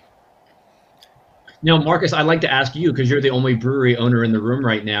 Now, Marcus, I'd like to ask you, because you're the only brewery owner in the room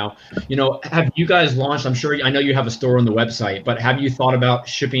right now. Have you guys launched? I know you have a store on the website, but have you thought about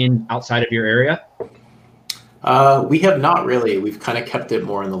shipping outside of your area? We have not really. We've kind of kept it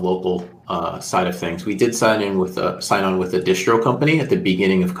more in the local side of things. We did sign on with a distro company at the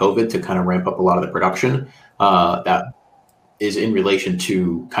beginning of COVID to kind of ramp up a lot of the production. That is in relation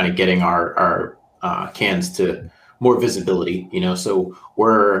to kind of getting our cans to more visibility. So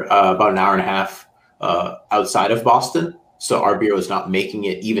we're about an hour and a half outside of Boston. So our beer is not making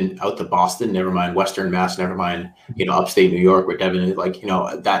it even out to Boston, never mind Western Mass, never mind, upstate New York where Devon is,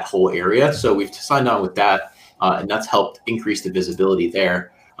 that whole area. So we've signed on with that, and that's helped increase the visibility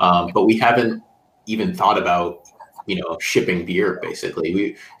there. But we haven't even thought about, shipping beer,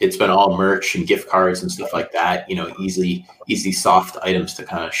 basically. It's been all merch and gift cards and stuff like that, easy soft items to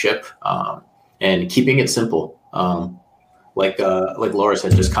kind of ship, and keeping it simple. Like Laura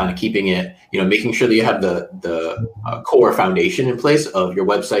said, just kind of keeping it, making sure that you have the core foundation in place of your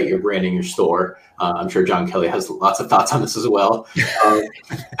website, your branding, your store. I'm sure John Kelly has lots of thoughts on this as well.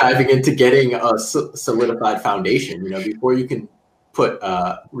 Diving into getting a solidified foundation, before you can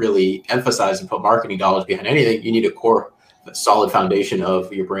really emphasize and put marketing dollars behind anything, you need a solid foundation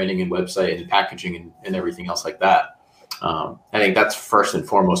of your branding and website and packaging and everything else like that. I think that's first and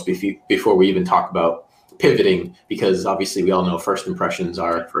foremost before we even talk about pivoting, because obviously we all know first impressions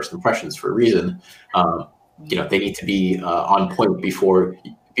are first impressions for a reason. They need to be on point before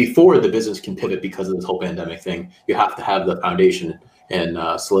the business can pivot because of this whole pandemic thing. You have to have the foundation and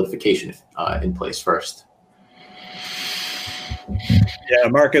solidification in place first. Yeah,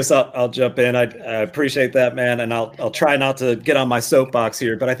 Marcus, I'll jump in. I appreciate that, man. And I'll try not to get on my soapbox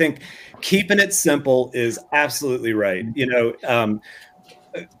here, but I think keeping it simple is absolutely right.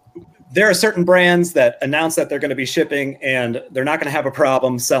 There are certain brands that announce that they're going to be shipping and they're not going to have a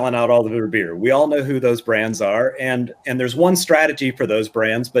problem selling out all of their beer. We all know who those brands are. And there's one strategy for those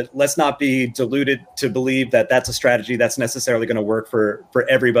brands, but let's not be deluded to believe that that's a strategy that's necessarily going to work for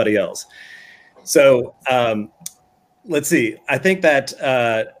everybody else. So let's see. I think that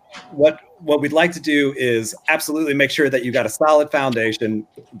what we'd like to do is absolutely make sure that you got a solid foundation,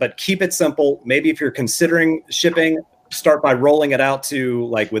 but keep it simple. Maybe if you're considering shipping, start by rolling it out to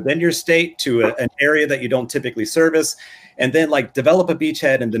within your state to an area that you don't typically service, and then develop a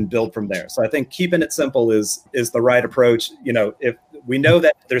beachhead and then build from there. So I think keeping it simple is the right approach. If we know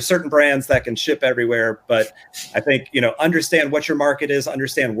that there's certain brands that can ship everywhere, but I think, understand what your market is,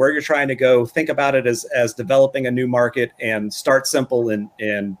 understand where you're trying to go, think about it as developing a new market, and start simple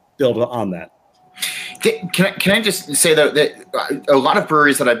and build on that. Can I just say though that a lot of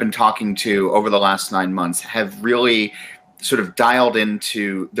breweries that I've been talking to over the last 9 months have really sort of dialed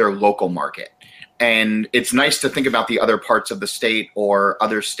into their local market. And it's nice to think about the other parts of the state or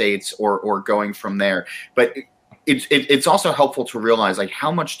other states or going from there. But it's also helpful to realize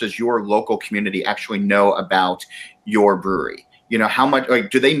how much does your local community actually know about your brewery? How much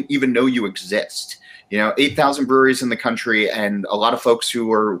do they even know you exist? 8,000 breweries in the country, and a lot of folks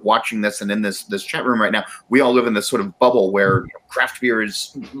who are watching this and in this chat room right now, we all live in this sort of bubble where craft beer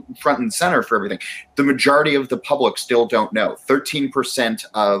is front and center for everything. The majority of the public still don't know. 13%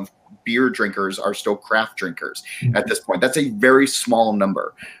 of beer drinkers are still craft drinkers at this point. That's a very small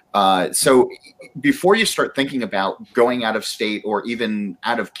number. So before you start thinking about going out of state or even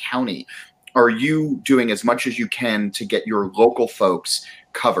out of county, are you doing as much as you can to get your local folks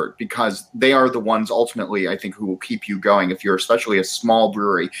covered? Because they are the ones ultimately, I think, who will keep you going. If you're especially a small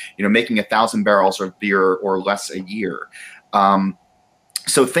brewery, making 1,000 barrels of beer or less a year.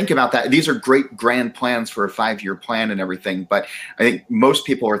 So think about that. These are great grand plans for a 5-year plan and everything. But I think most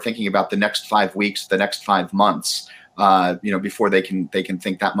people are thinking about the next 5 weeks, the next 5 months, before they can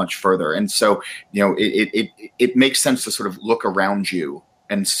think that much further. And so, it makes sense to sort of look around you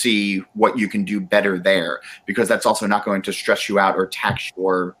and see what you can do better there, because that's also not going to stress you out or tax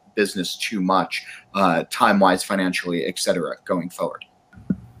your business too much, time-wise, financially, et cetera, going forward.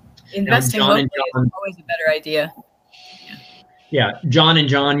 Investing locally is always a better idea. Yeah, John and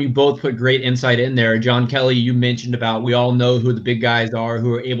John, you both put great insight in there. John Kelly, you mentioned about we all know who the big guys are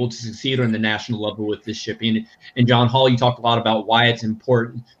who are able to succeed on the national level with this shipping. And John Hall, you talked a lot about why it's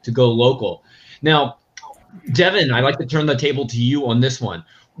important to go local. Now, Devin, I'd like to turn the table to you on this one.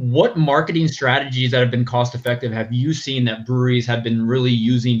 What marketing strategies that have been cost effective have you seen that breweries have been really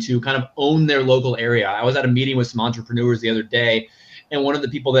using to kind of own their local area? I was at a meeting with some entrepreneurs the other day, and one of the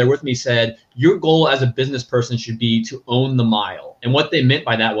people there with me said, your goal as a business person should be to own the mile. And what they meant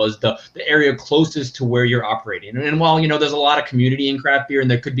by that was the area closest to where you're operating. And while, there's a lot of community in craft beer and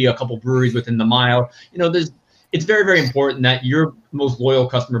there could be a couple breweries within the mile, it's very, very important that your most loyal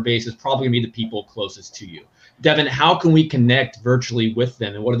customer base is probably gonna be the people closest to you. Devin, how can we connect virtually with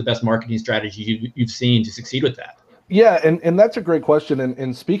them? And what are the best marketing strategies you've seen to succeed with that? Yeah, and that's a great question.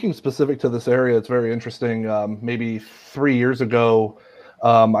 And speaking specific to this area, it's very interesting. Maybe 3 years ago,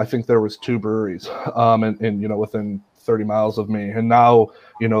 I think there was 2 breweries, and within 30 miles of me. And now,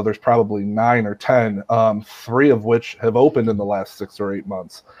 there's probably 9 or 10, 3 of which have opened in the last 6 or 8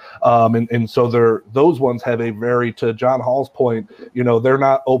 months. And so those ones have a to John Hall's point, they're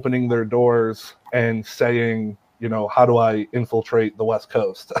not opening their doors and saying, how do I infiltrate the West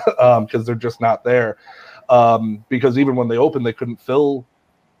Coast? Because they're just not there. Because even when they opened, they couldn't fill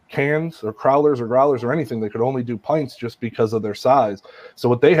cans or crowlers or growlers or anything. They could only do pints just because of their size. So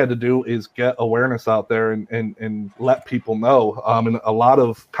what they had to do is get awareness out there and let people know. And a lot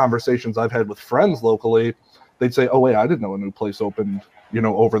of conversations I've had with friends locally, they'd say, oh, wait, I didn't know a new place opened,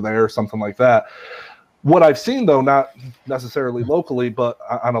 over there, something like that. What I've seen, though, not necessarily locally, but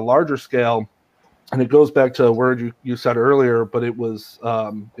on a larger scale, and it goes back to a word you said earlier, but it was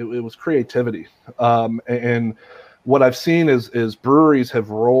creativity. And what I've seen is breweries have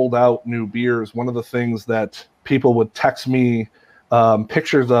rolled out new beers. One of the things that people would text me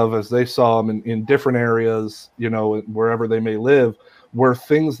pictures of as they saw them in different areas, wherever they may live, were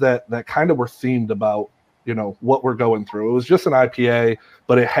things that kind of were themed about, what we're going through. It was just an IPA,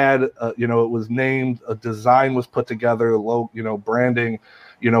 but it had, it was named, a design was put together, branding,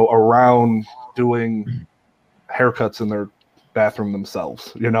 around doing haircuts in their bathroom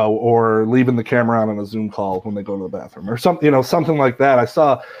themselves, or leaving the camera on a Zoom call when they go to the bathroom or something, something like that. I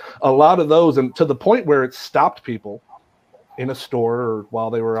saw a lot of those, and to the point where it stopped people in a store or while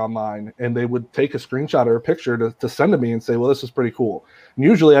they were online, and they would take a screenshot or a picture to send to me and say, well, this is pretty cool. And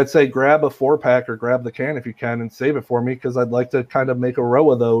usually I'd say, grab a 4-pack or grab the can if you can and save it for me, because I'd like to kind of make a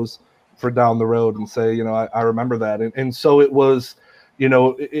row of those for down the road and say, I remember that. And so it was,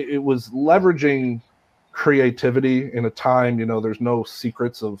 it was leveraging creativity in a time, there's no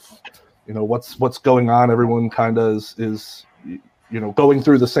secrets of, what's going on. Everyone kind of is going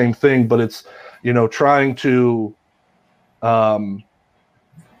through the same thing, but it's, trying to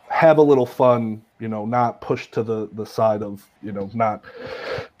have a little fun, not push to the side of, not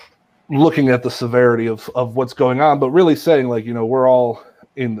looking at the severity of what's going on, but really saying like, we're all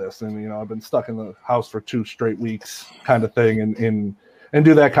in this. And, I've been stuck in the house for 2 straight weeks kind of thing, and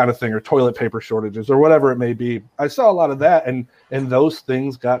do that kind of thing, or toilet paper shortages or whatever it may be. I saw a lot of that, and those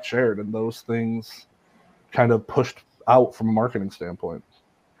things got shared, and those things kind of pushed out from a marketing standpoint.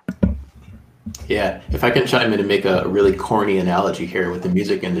 Yeah, if I can chime in and make a really corny analogy here with the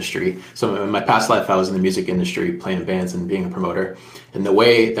music industry. So in my past life, I was in the music industry playing bands and being a promoter. And the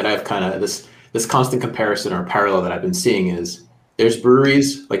way that I've kind of this constant comparison or parallel that I've been seeing is there's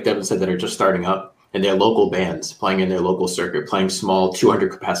breweries, like Devin said, that are just starting up, and they're local bands playing in their local circuit, playing small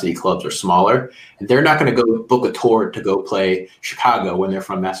 200 capacity clubs or smaller. And they're not going to go book a tour to go play Chicago when they're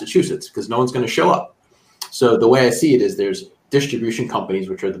from Massachusetts, because no one's going to show up. So the way I see it is there's distribution companies,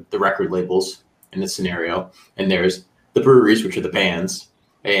 which are the record labels in this scenario, and there's the breweries, which are the bands,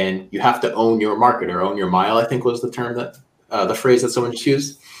 and you have to own your market or own your mile, I think was the term that the phrase that someone just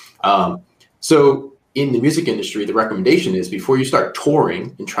used. So in the music industry, the recommendation is before you start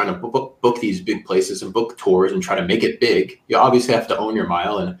touring and trying to book these big places and book tours and try to make it big, you obviously have to own your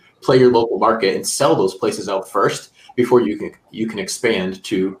mile and play your local market and sell those places out first before you can expand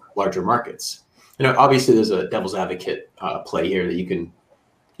to larger markets. Obviously there's a devil's advocate play here that you can,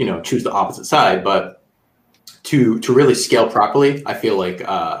 choose the opposite side, but to really scale properly, I feel like,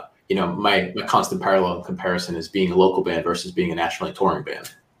 my constant parallel in comparison is being a local band versus being a nationally touring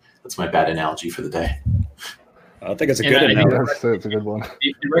band. That's my bad analogy for the day. I think it's a good analogy. It's a good one.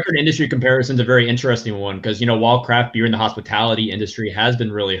 The record industry comparison is a very interesting one, because, while craft beer in the hospitality industry has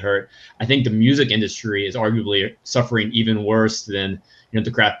been really hurt, I think the music industry is arguably suffering even worse than,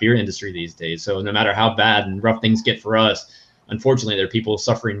 the craft beer industry these days. So no matter how bad and rough things get for us, unfortunately, there are people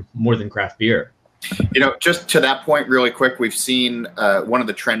suffering more than craft beer. Just to that point, really quick, we've seen one of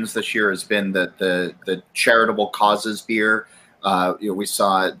the trends this year has been the charitable causes beer. We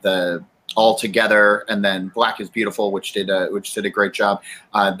saw the All Together, and then Black is Beautiful, which did a great job.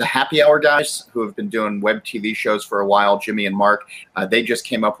 The Happy Hour guys, who have been doing web TV shows for a while, Jimmy and Mark, they just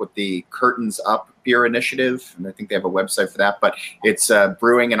came up with the Curtains Up Beer Initiative, and I think they have a website for that. But it's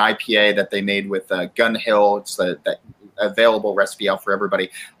brewing an IPA that they made with Gun Hill. It's the available recipe out for everybody,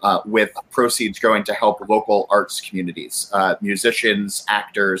 with proceeds going to help local arts communities, musicians,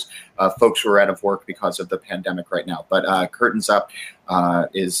 actors, folks who are out of work because of the pandemic right now. But Curtains Up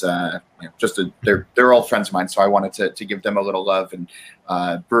is they're old friends of mine, so I wanted to give them a little love,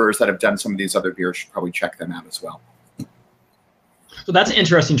 and brewers that have done some of these other beers should probably check them out as well. So that's an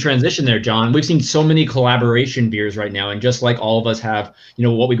interesting transition there, John. We've seen so many collaboration beers right now, and just like all of us have,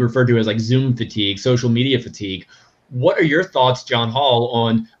 what we refer to as like Zoom fatigue, social media fatigue. What are your thoughts, John Hall,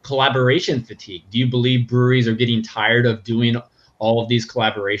 on collaboration fatigue? Do you believe breweries are getting tired of doing all of these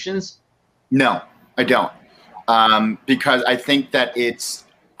collaborations? No, I don't. Because I think that it's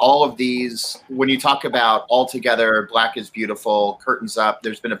all of these, when you talk about All Together, Black is Beautiful, Curtains Up,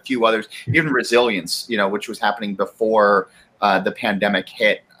 there's been a few others, even Resilience, which was happening before the pandemic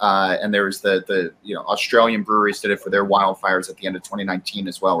hit. And there was the Australian breweries did it for their wildfires at the end of 2019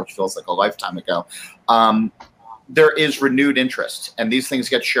 as well, which feels like a lifetime ago. There is renewed interest, and these things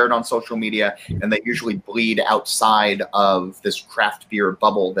get shared on social media, and they usually bleed outside of this craft beer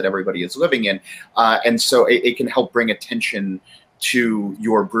bubble that everybody is living in. And so it can help bring attention to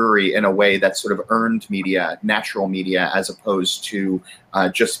your brewery in a way that's sort of earned media, natural media, as opposed to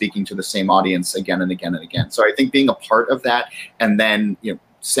just speaking to the same audience again and again and again. So I think being a part of that, and then,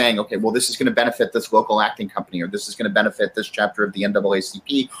 saying, okay, well, this is going to benefit this local acting company, or this is going to benefit this chapter of the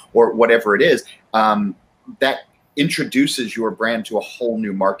NAACP, or whatever it is, that introduces your brand to a whole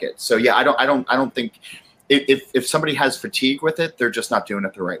new market. So yeah, I don't think if somebody has fatigue with it, they're just not doing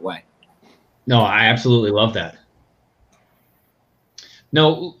it the right way. No, I absolutely love that.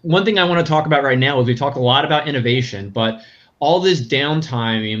 No, one thing I want to talk about right now is we talk a lot about innovation, but all this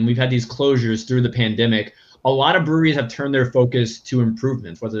downtime, and we've had these closures through the pandemic, a lot of breweries have turned their focus to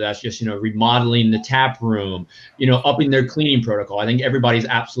improvements, whether that's just, remodeling the tap room, upping their cleaning protocol. I think everybody's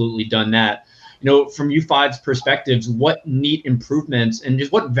absolutely done that. From you five's perspectives, what neat improvements and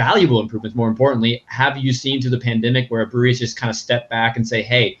just what valuable improvements, more importantly, have you seen through the pandemic where breweries just kind of step back and say,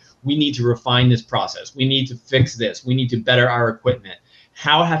 hey, we need to refine this process. We need to fix this. We need to better our equipment.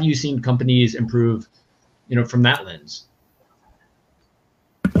 How have you seen companies improve, from that lens?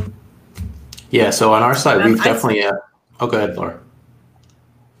 Yeah, so on our side, we've definitely, go ahead, Laura.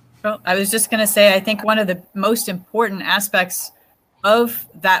 Well, I was just going to say, I think one of the most important aspects of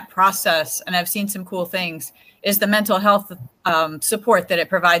that process, and I've seen some cool things, is the mental health support that it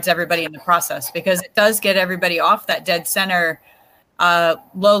provides everybody in the process, because it does get everybody off that dead center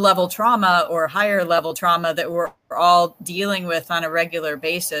low-level trauma or higher-level trauma that we're all dealing with on a regular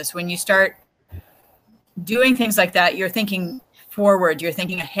basis. When you start doing things like that, you're thinking forward, you're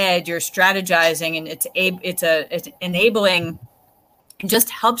thinking ahead, you're strategizing, and it's enabling. It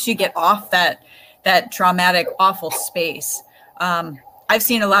just helps you get off that traumatic, awful space. I've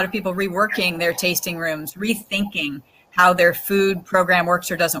seen a lot of people reworking their tasting rooms, rethinking how their food program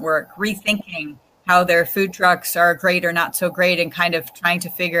works or doesn't work, rethinking how their food trucks are great or not so great, and kind of trying to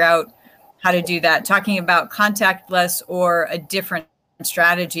figure out how to do that. Talking about contactless or a different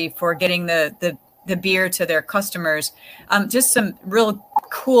strategy for getting the beer to their customers. Just some real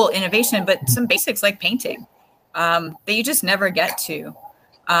cool innovation, but some basics like painting that you just never get to.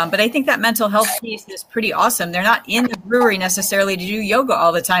 But I think that mental health piece is pretty awesome. They're not in the brewery necessarily to do yoga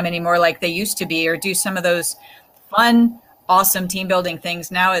all the time anymore like they used to be, or do some of those fun, awesome team building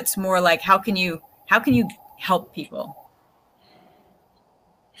things. Now it's more like, how can you help people?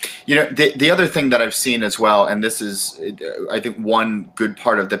 The other thing that I've seen as well, and this is, I think, one good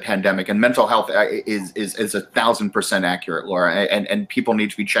part of the pandemic, and mental health is 1,000% accurate, Laura, and people need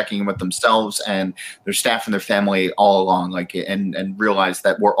to be checking in with themselves and their staff and their family all along, and realize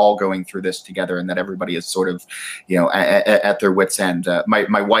that we're all going through this together, and that everybody is sort of, at their wits' end.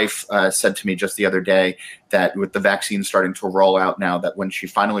 My wife said to me just the other day that with the vaccine starting to roll out now, that when she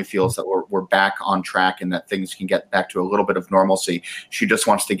finally feels that we're back on track and that things can get back to a little bit of normalcy, she just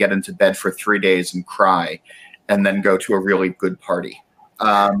wants to get into bed for 3 days and cry, and then go to a really good party.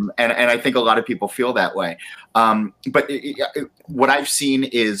 And I think a lot of people feel that way. But what I've seen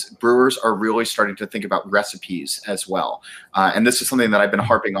is brewers are really starting to think about recipes as well. And this is something that I've been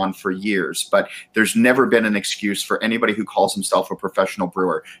harping on for years, but there's never been an excuse for anybody who calls himself a professional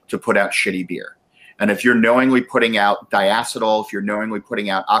brewer to put out shitty beer. And if you're knowingly putting out diacetyl, if you're knowingly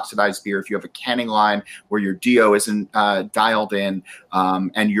putting out oxidized beer, if you have a canning line where your DO isn't dialed in,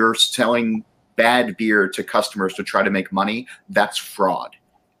 and you're selling bad beer to customers to try to make money, that's fraud.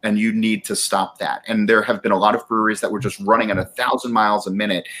 and you need to stop that. And there have been a lot of breweries that were just running at 1,000 miles a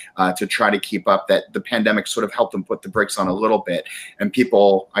minute to try to keep up. That the pandemic sort of helped them put the brakes on a little bit. And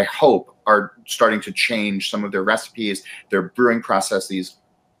people, I hope, are starting to change some of their recipes, their brewing processes,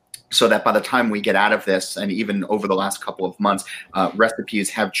 so that by the time we get out of this, and even over the last couple of months, recipes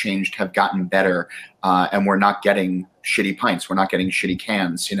have changed, have gotten better, and we're not getting shitty pints. We're not getting shitty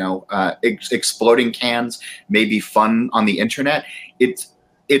cans. You know, exploding cans may be fun on the internet.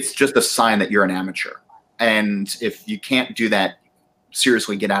 It's just a sign that you're an amateur. And if you can't do that,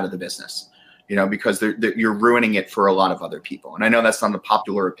 seriously, get out of the business. You know, because you're ruining it for a lot of other people. And I know that's not a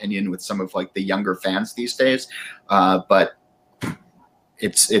popular opinion with some of like the younger fans these days, but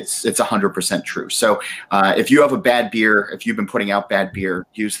it's 100% true. So if you have a bad beer, if you've been putting out bad beer,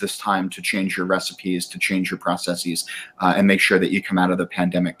 use this time to change your recipes, to change your processes, and make sure that you come out of the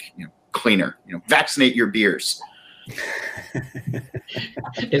pandemic, you know, cleaner. You know, vaccinate your beers.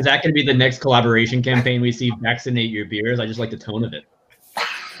 Is that going to be the next collaboration campaign we see? Vaccinate your beers. I just like the tone of it.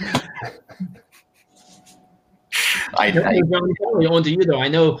 On to you though. I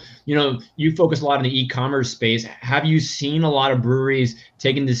know, you know, you focus a lot on the e-commerce space. Have you seen a lot of breweries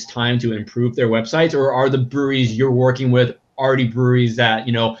taking this time to improve their websites, or are the breweries you're working with already breweries that,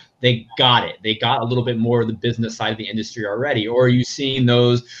 you know, they got it? They got a little bit more of the business side of the industry already. Or are you seeing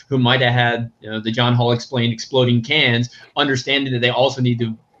those who might have had, you know, the John Hall explained exploding cans, understanding that they also need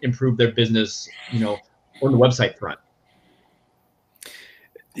to improve their business, you know, on the website front?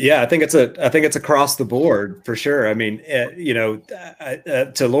 Yeah, I think it's across the board for sure. I mean, you know,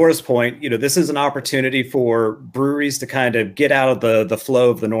 to Laura's point, you know, this is an opportunity for breweries to kind of get out of the flow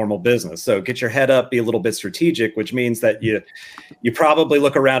of the normal business. So get your head up, be a little bit strategic, which means that you probably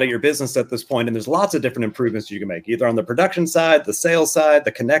look around at your business at this point, and there's lots of different improvements you can make, either on the production side, the sales side,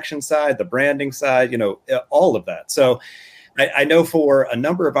 the connection side, the branding side, you know, all of that. So I know for a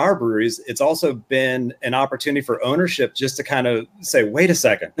number of our breweries, it's also been an opportunity for ownership just to kind of say, wait a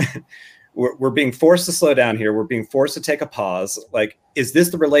second, we're being forced to slow down here. We're being forced to take a pause. Like, is this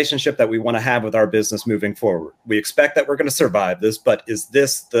the relationship that we want to have with our business moving forward? We expect that we're going to survive this, but is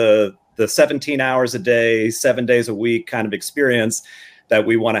this the 17 hours a day, 7 days a week kind of experience that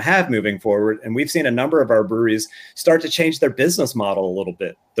we want to have moving forward? And we've seen a number of our breweries start to change their business model a little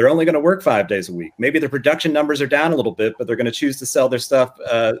bit. They're only going to work 5 days a week. Maybe their production numbers are down a little bit, but they're going to choose to sell their stuff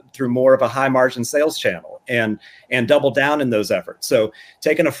through more of a high margin sales channel and double down in those efforts. So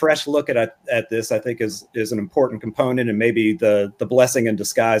taking a fresh look at this, I think is an important component, and maybe the blessing in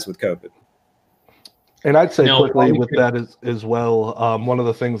disguise with COVID. And I'd say quickly with that as well, one of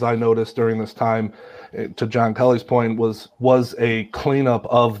the things I noticed during this time, to John Kelly's point, was a cleanup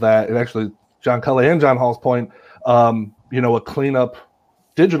of that. And actually, John Kelly and John Hall's point, you know, a cleanup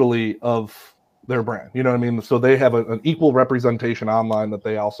digitally of their brand. You know what I mean? So they have an equal representation online that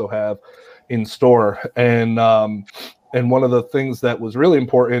they also have in store. And one of the things that was really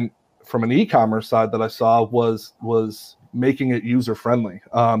important from an e-commerce side that I saw was making it user-friendly,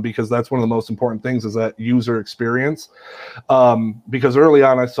 because that's one of the most important things, is that user experience. Because early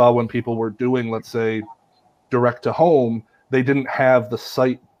on I saw when people were doing, let's say, direct to home, they didn't have the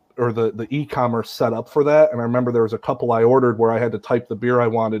site or the e-commerce set up for that. And I remember there was a couple I ordered where I had to type the beer I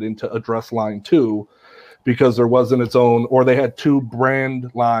wanted into address line 2 because there wasn't its own, or they had 2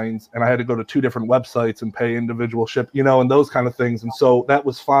 brand lines and I had to go to 2 different websites and pay individual ship, you know, and those kind of things. And so that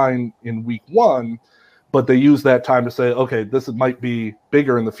was fine in week 1. But they use that time to say, okay, this might be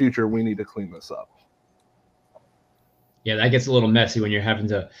bigger in the future. We need to clean this up. Yeah, that gets a little messy when you're having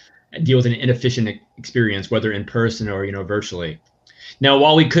to deal with an inefficient experience, whether in person or, you know, virtually. Now,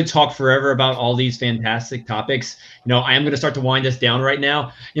 while we could talk forever about all these fantastic topics, you know, I am going to start to wind us down right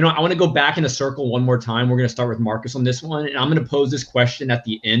now. You know, I want to go back in a circle one more time. We're going to start with Marcus on this one, and I'm going to pose this question at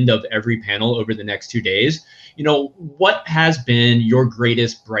the end of every panel over the next 2 days. You know, what has been your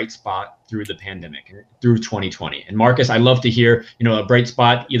greatest bright spot through the pandemic, through 2020? And Marcus, I'd love to hear, you know, a bright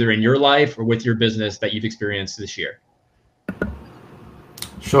spot either in your life or with your business that you've experienced this year.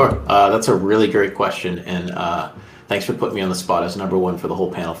 Sure. That's a really great question. And thanks for putting me on the spot as number one for the whole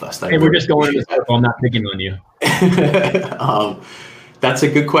panel fest. Hey, we're just going in the circle. I'm not picking on you. That's a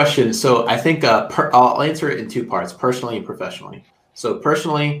good question. So I think I'll answer it in 2 parts, personally and professionally. So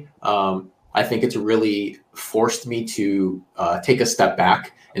personally, I think it's really forced me to take a step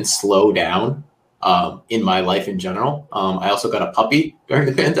back and slow down in my life in general. I also got a puppy during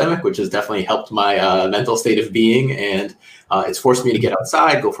the pandemic, which has definitely helped my mental state of being. And it's forced me to get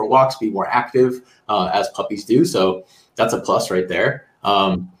outside, go for walks, be more active as puppies do. So that's a plus right there.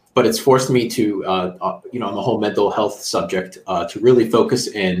 But it's forced me to, you know, on the whole mental health subject, to really focus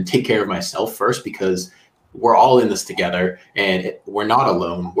and take care of myself first, because we're all in this together, and we're not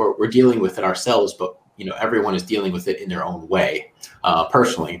alone. We're dealing with it ourselves, but everyone is dealing with it in their own way.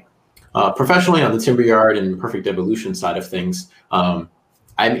 Personally, professionally, on the Timberyard and Perfect Evolution side of things,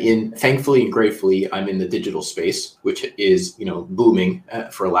 thankfully and gratefully, I'm in the digital space, which is, booming,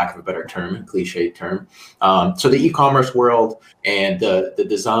 for lack of a better term, a cliche term. So the e-commerce world and the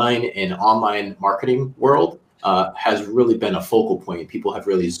design and online marketing world has really been a focal point. People have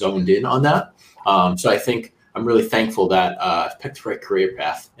really zoned in on that. So I think I'm really thankful that I've picked the right career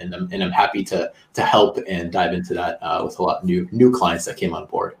path, and I'm happy to help and dive into that with a lot of new clients that came on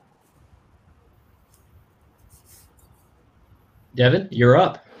board. Devin, you're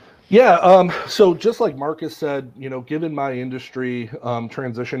up. Yeah. So just like Marcus said, given my industry,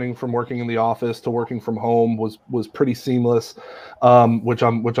 transitioning from working in the office to working from home was pretty seamless, which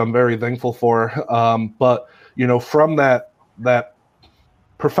I'm very thankful for. But from that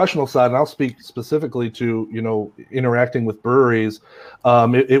professional side, and I'll speak specifically to interacting with breweries,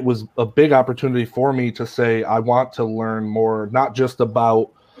 it was a big opportunity for me to say I want to learn more, not just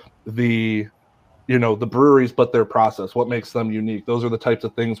about the breweries, but their process, what makes them unique. Those are the types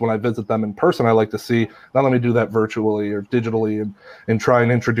of things when I visit them in person, I like to see. Not let me do that virtually or digitally and try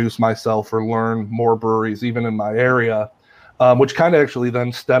and introduce myself or learn more breweries, even in my area, which kind of actually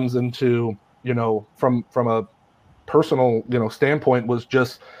then stems into, from a personal, standpoint, was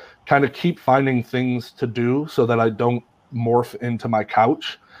just kind of keep finding things to do so that I don't morph into my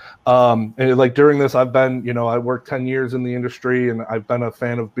couch. And like during this, I've been, I worked 10 years in the industry, and I've been a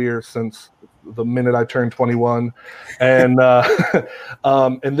fan of beer since the minute I turned 21. And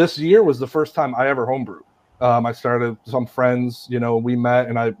and this year was the first time I ever homebrewed. I started some friends, we met,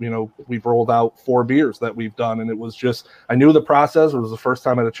 and we've rolled out 4 beers that we've done. And it was just, I knew the process. It was the first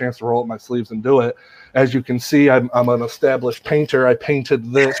time I had a chance to roll up my sleeves and do it. As you can see, I'm an established painter. I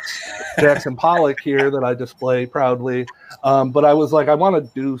painted this Jackson Pollock here that I display proudly. But I was like, I want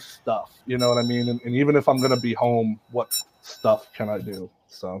to do stuff, you know what I mean? And even if I'm going to be home, what stuff can I do?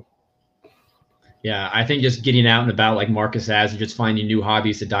 So. Yeah, I think just getting out and about like Marcus has, and just finding new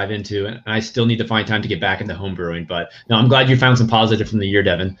hobbies to dive into. And I still need to find time to get back into home brewing. But no, I'm glad you found some positive from the year,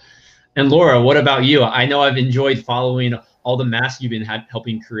 Devin. And Laura, what about you? I know I've enjoyed following all the masks you've been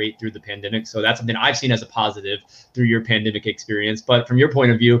helping create through the pandemic. So that's something I've seen as a positive through your pandemic experience. But from your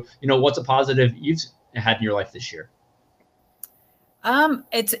point of view, what's a positive you've had in your life this year?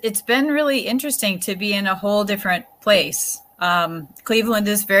 It's been really interesting to be in a whole different place. Cleveland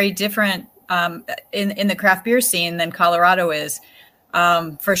is very different in the craft beer scene than Colorado is,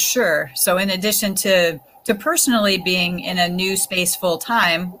 for sure. So in addition to personally being in a new space full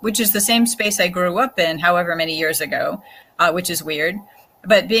time, which is the same space I grew up in however many years ago, which is weird,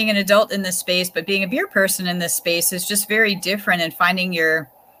 but being an adult in this space, but being a beer person in this space is just very different, and finding your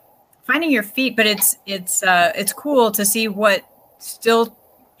feet. But it's cool to see what still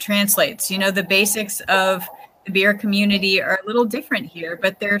translates. The basics of the beer community are a little different here,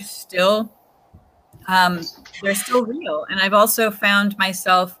 but they're still real. And I've also found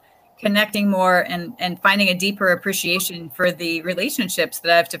myself connecting more and finding a deeper appreciation for the relationships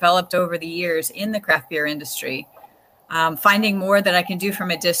that I've developed over the years in the craft beer industry. Finding more that I can do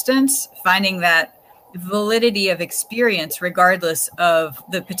from a distance, finding that validity of experience, regardless of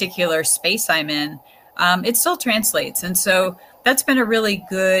the particular space I'm in, it still translates. And so that's been a really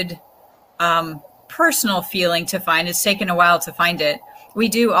good personal feeling to find. It's taken a while to find it. We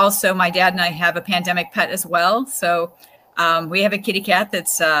do also, my dad and I have a pandemic pet as well. So we have a kitty cat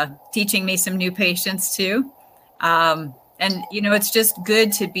that's teaching me some new patience too. And, it's just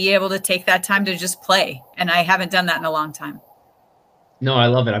good to be able to take that time to just play. And I haven't done that in a long time. No, I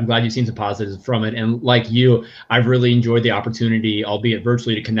love it. I'm glad you've seen some positives from it. And like you, I've really enjoyed the opportunity, albeit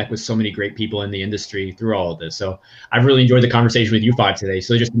virtually, to connect with so many great people in the industry through all of this. So I've really enjoyed the conversation with you 5 today.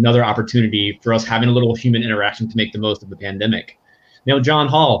 So just another opportunity for us having a little human interaction to make the most of the pandemic. Now, John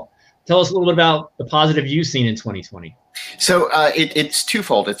Hall, tell us a little bit about the positive you've seen in 2020. So it's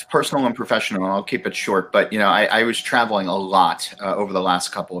twofold. It's personal and professional, and I'll keep it short. But, I was traveling a lot over the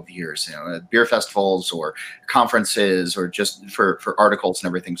last couple of years, at beer festivals or conferences or just for articles and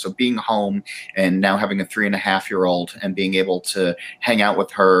everything. So being home and now having a 3.5-year-old and being able to hang out with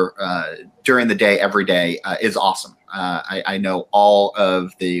her during the day, every day is awesome. I know all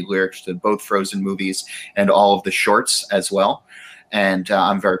of the lyrics to both Frozen movies and all of the shorts as well. And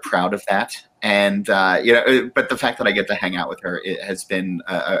I'm very proud of that. And, but the fact that I get to hang out with her, it has been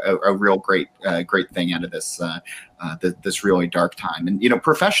a real great thing out of this, this really dark time. And,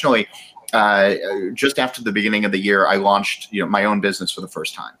 professionally, just after the beginning of the year, I launched my own business for the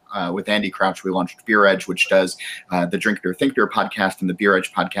first time. With Andy Crouch, we launched Beer Edge, which does the Drink Beer, Think Beer podcast and the Beer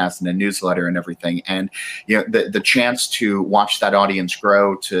Edge podcast and a newsletter and everything. And the chance to watch that audience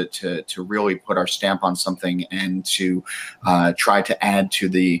grow, to really put our stamp on something, and to try to add to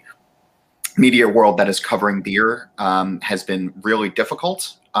the media world that is covering beer has been really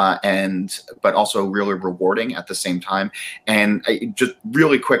difficult. But also really rewarding at the same time. And just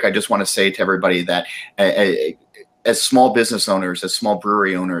really quick, I just want to say to everybody that as small business owners, as small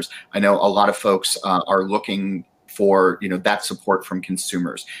brewery owners, I know a lot of folks are looking for that support from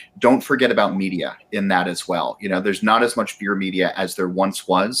consumers. Don't forget about media in that as well. There's not as much beer media as there once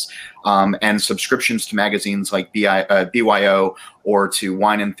was, and subscriptions to magazines like BYO or to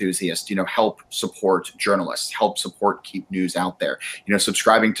Wine Enthusiast, help support journalists, help support keep news out there.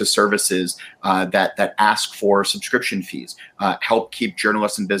 Subscribing to services that ask for subscription fees, help keep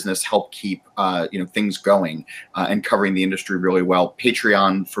journalists in business, help keep things going and covering the industry really well.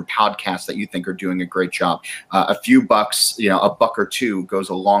 Patreon for podcasts that you think are doing a great job. A few bucks, a buck or two goes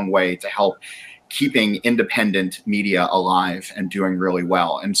a long way to help keeping independent media alive and doing really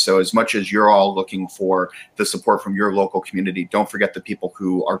well. And so as much as you're all looking for the support from your local community, don't forget the people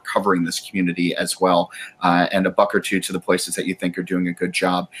who are covering this community as well. And a buck or two to the places that you think are doing a good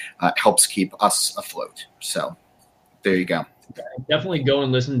job helps keep us afloat. So there you go. Definitely go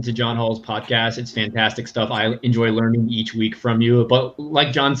and listen to John Hall's podcast. It's fantastic stuff. I enjoy learning each week from you. But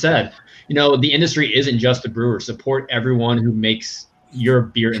like John said, the industry isn't just the brewer. Support everyone who makes your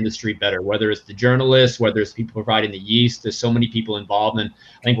beer industry better, whether it's the journalists, whether it's people providing the yeast. There's so many people involved, and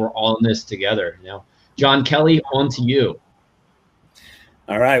I think we're all in this together. John Kelly, on to you.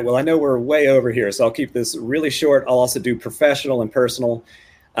 All right. Well, I know we're way over here, so I'll keep this really short. I'll also do professional and personal.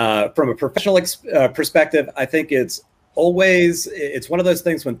 From a professional perspective, I think it's one of those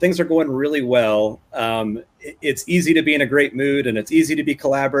things when things are going really well, it's easy to be in a great mood, and it's easy to be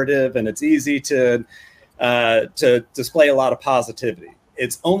collaborative, and it's easy to display a lot of positivity.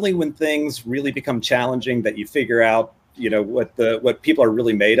 It's only when things really become challenging that you figure out, what people are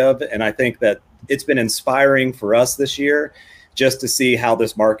really made of. And I think that it's been inspiring for us this year just to see how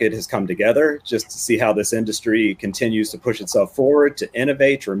this market has come together, just to see how this industry continues to push itself forward, to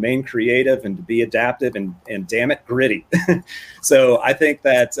innovate, to remain creative, and to be adaptive and damn it, gritty. So I think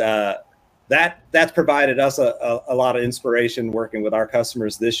that that's provided us a lot of inspiration working with our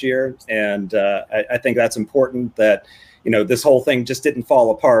customers this year. And I think that's important that, this whole thing just didn't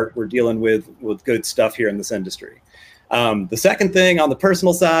fall apart. We're dealing with good stuff here in this industry. The second thing on the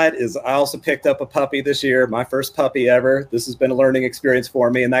personal side is I also picked up a puppy this year, my first puppy ever. This has been a learning experience for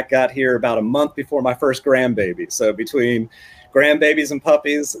me, and that got here about a month before my first grandbaby. So between grandbabies and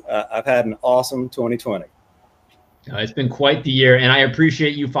puppies, I've had an awesome 2020. It's been quite the year, and I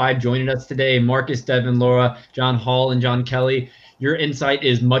appreciate you five joining us today. Marcus, Devin, Laura, John Hall, and John Kelly. Your insight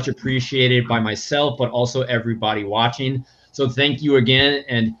is much appreciated by myself, but also everybody watching. So thank you again,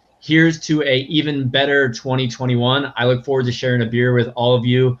 and here's to a even better 2021. I look forward to sharing a beer with all of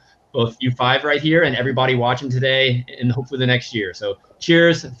you, both you five right here and everybody watching today, and hopefully the next year. So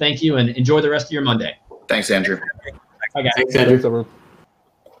cheers, thank you, and enjoy the rest of your Monday. Thanks, Andrew. Bye, guys. Thanks, Andrew. Thanks, everyone.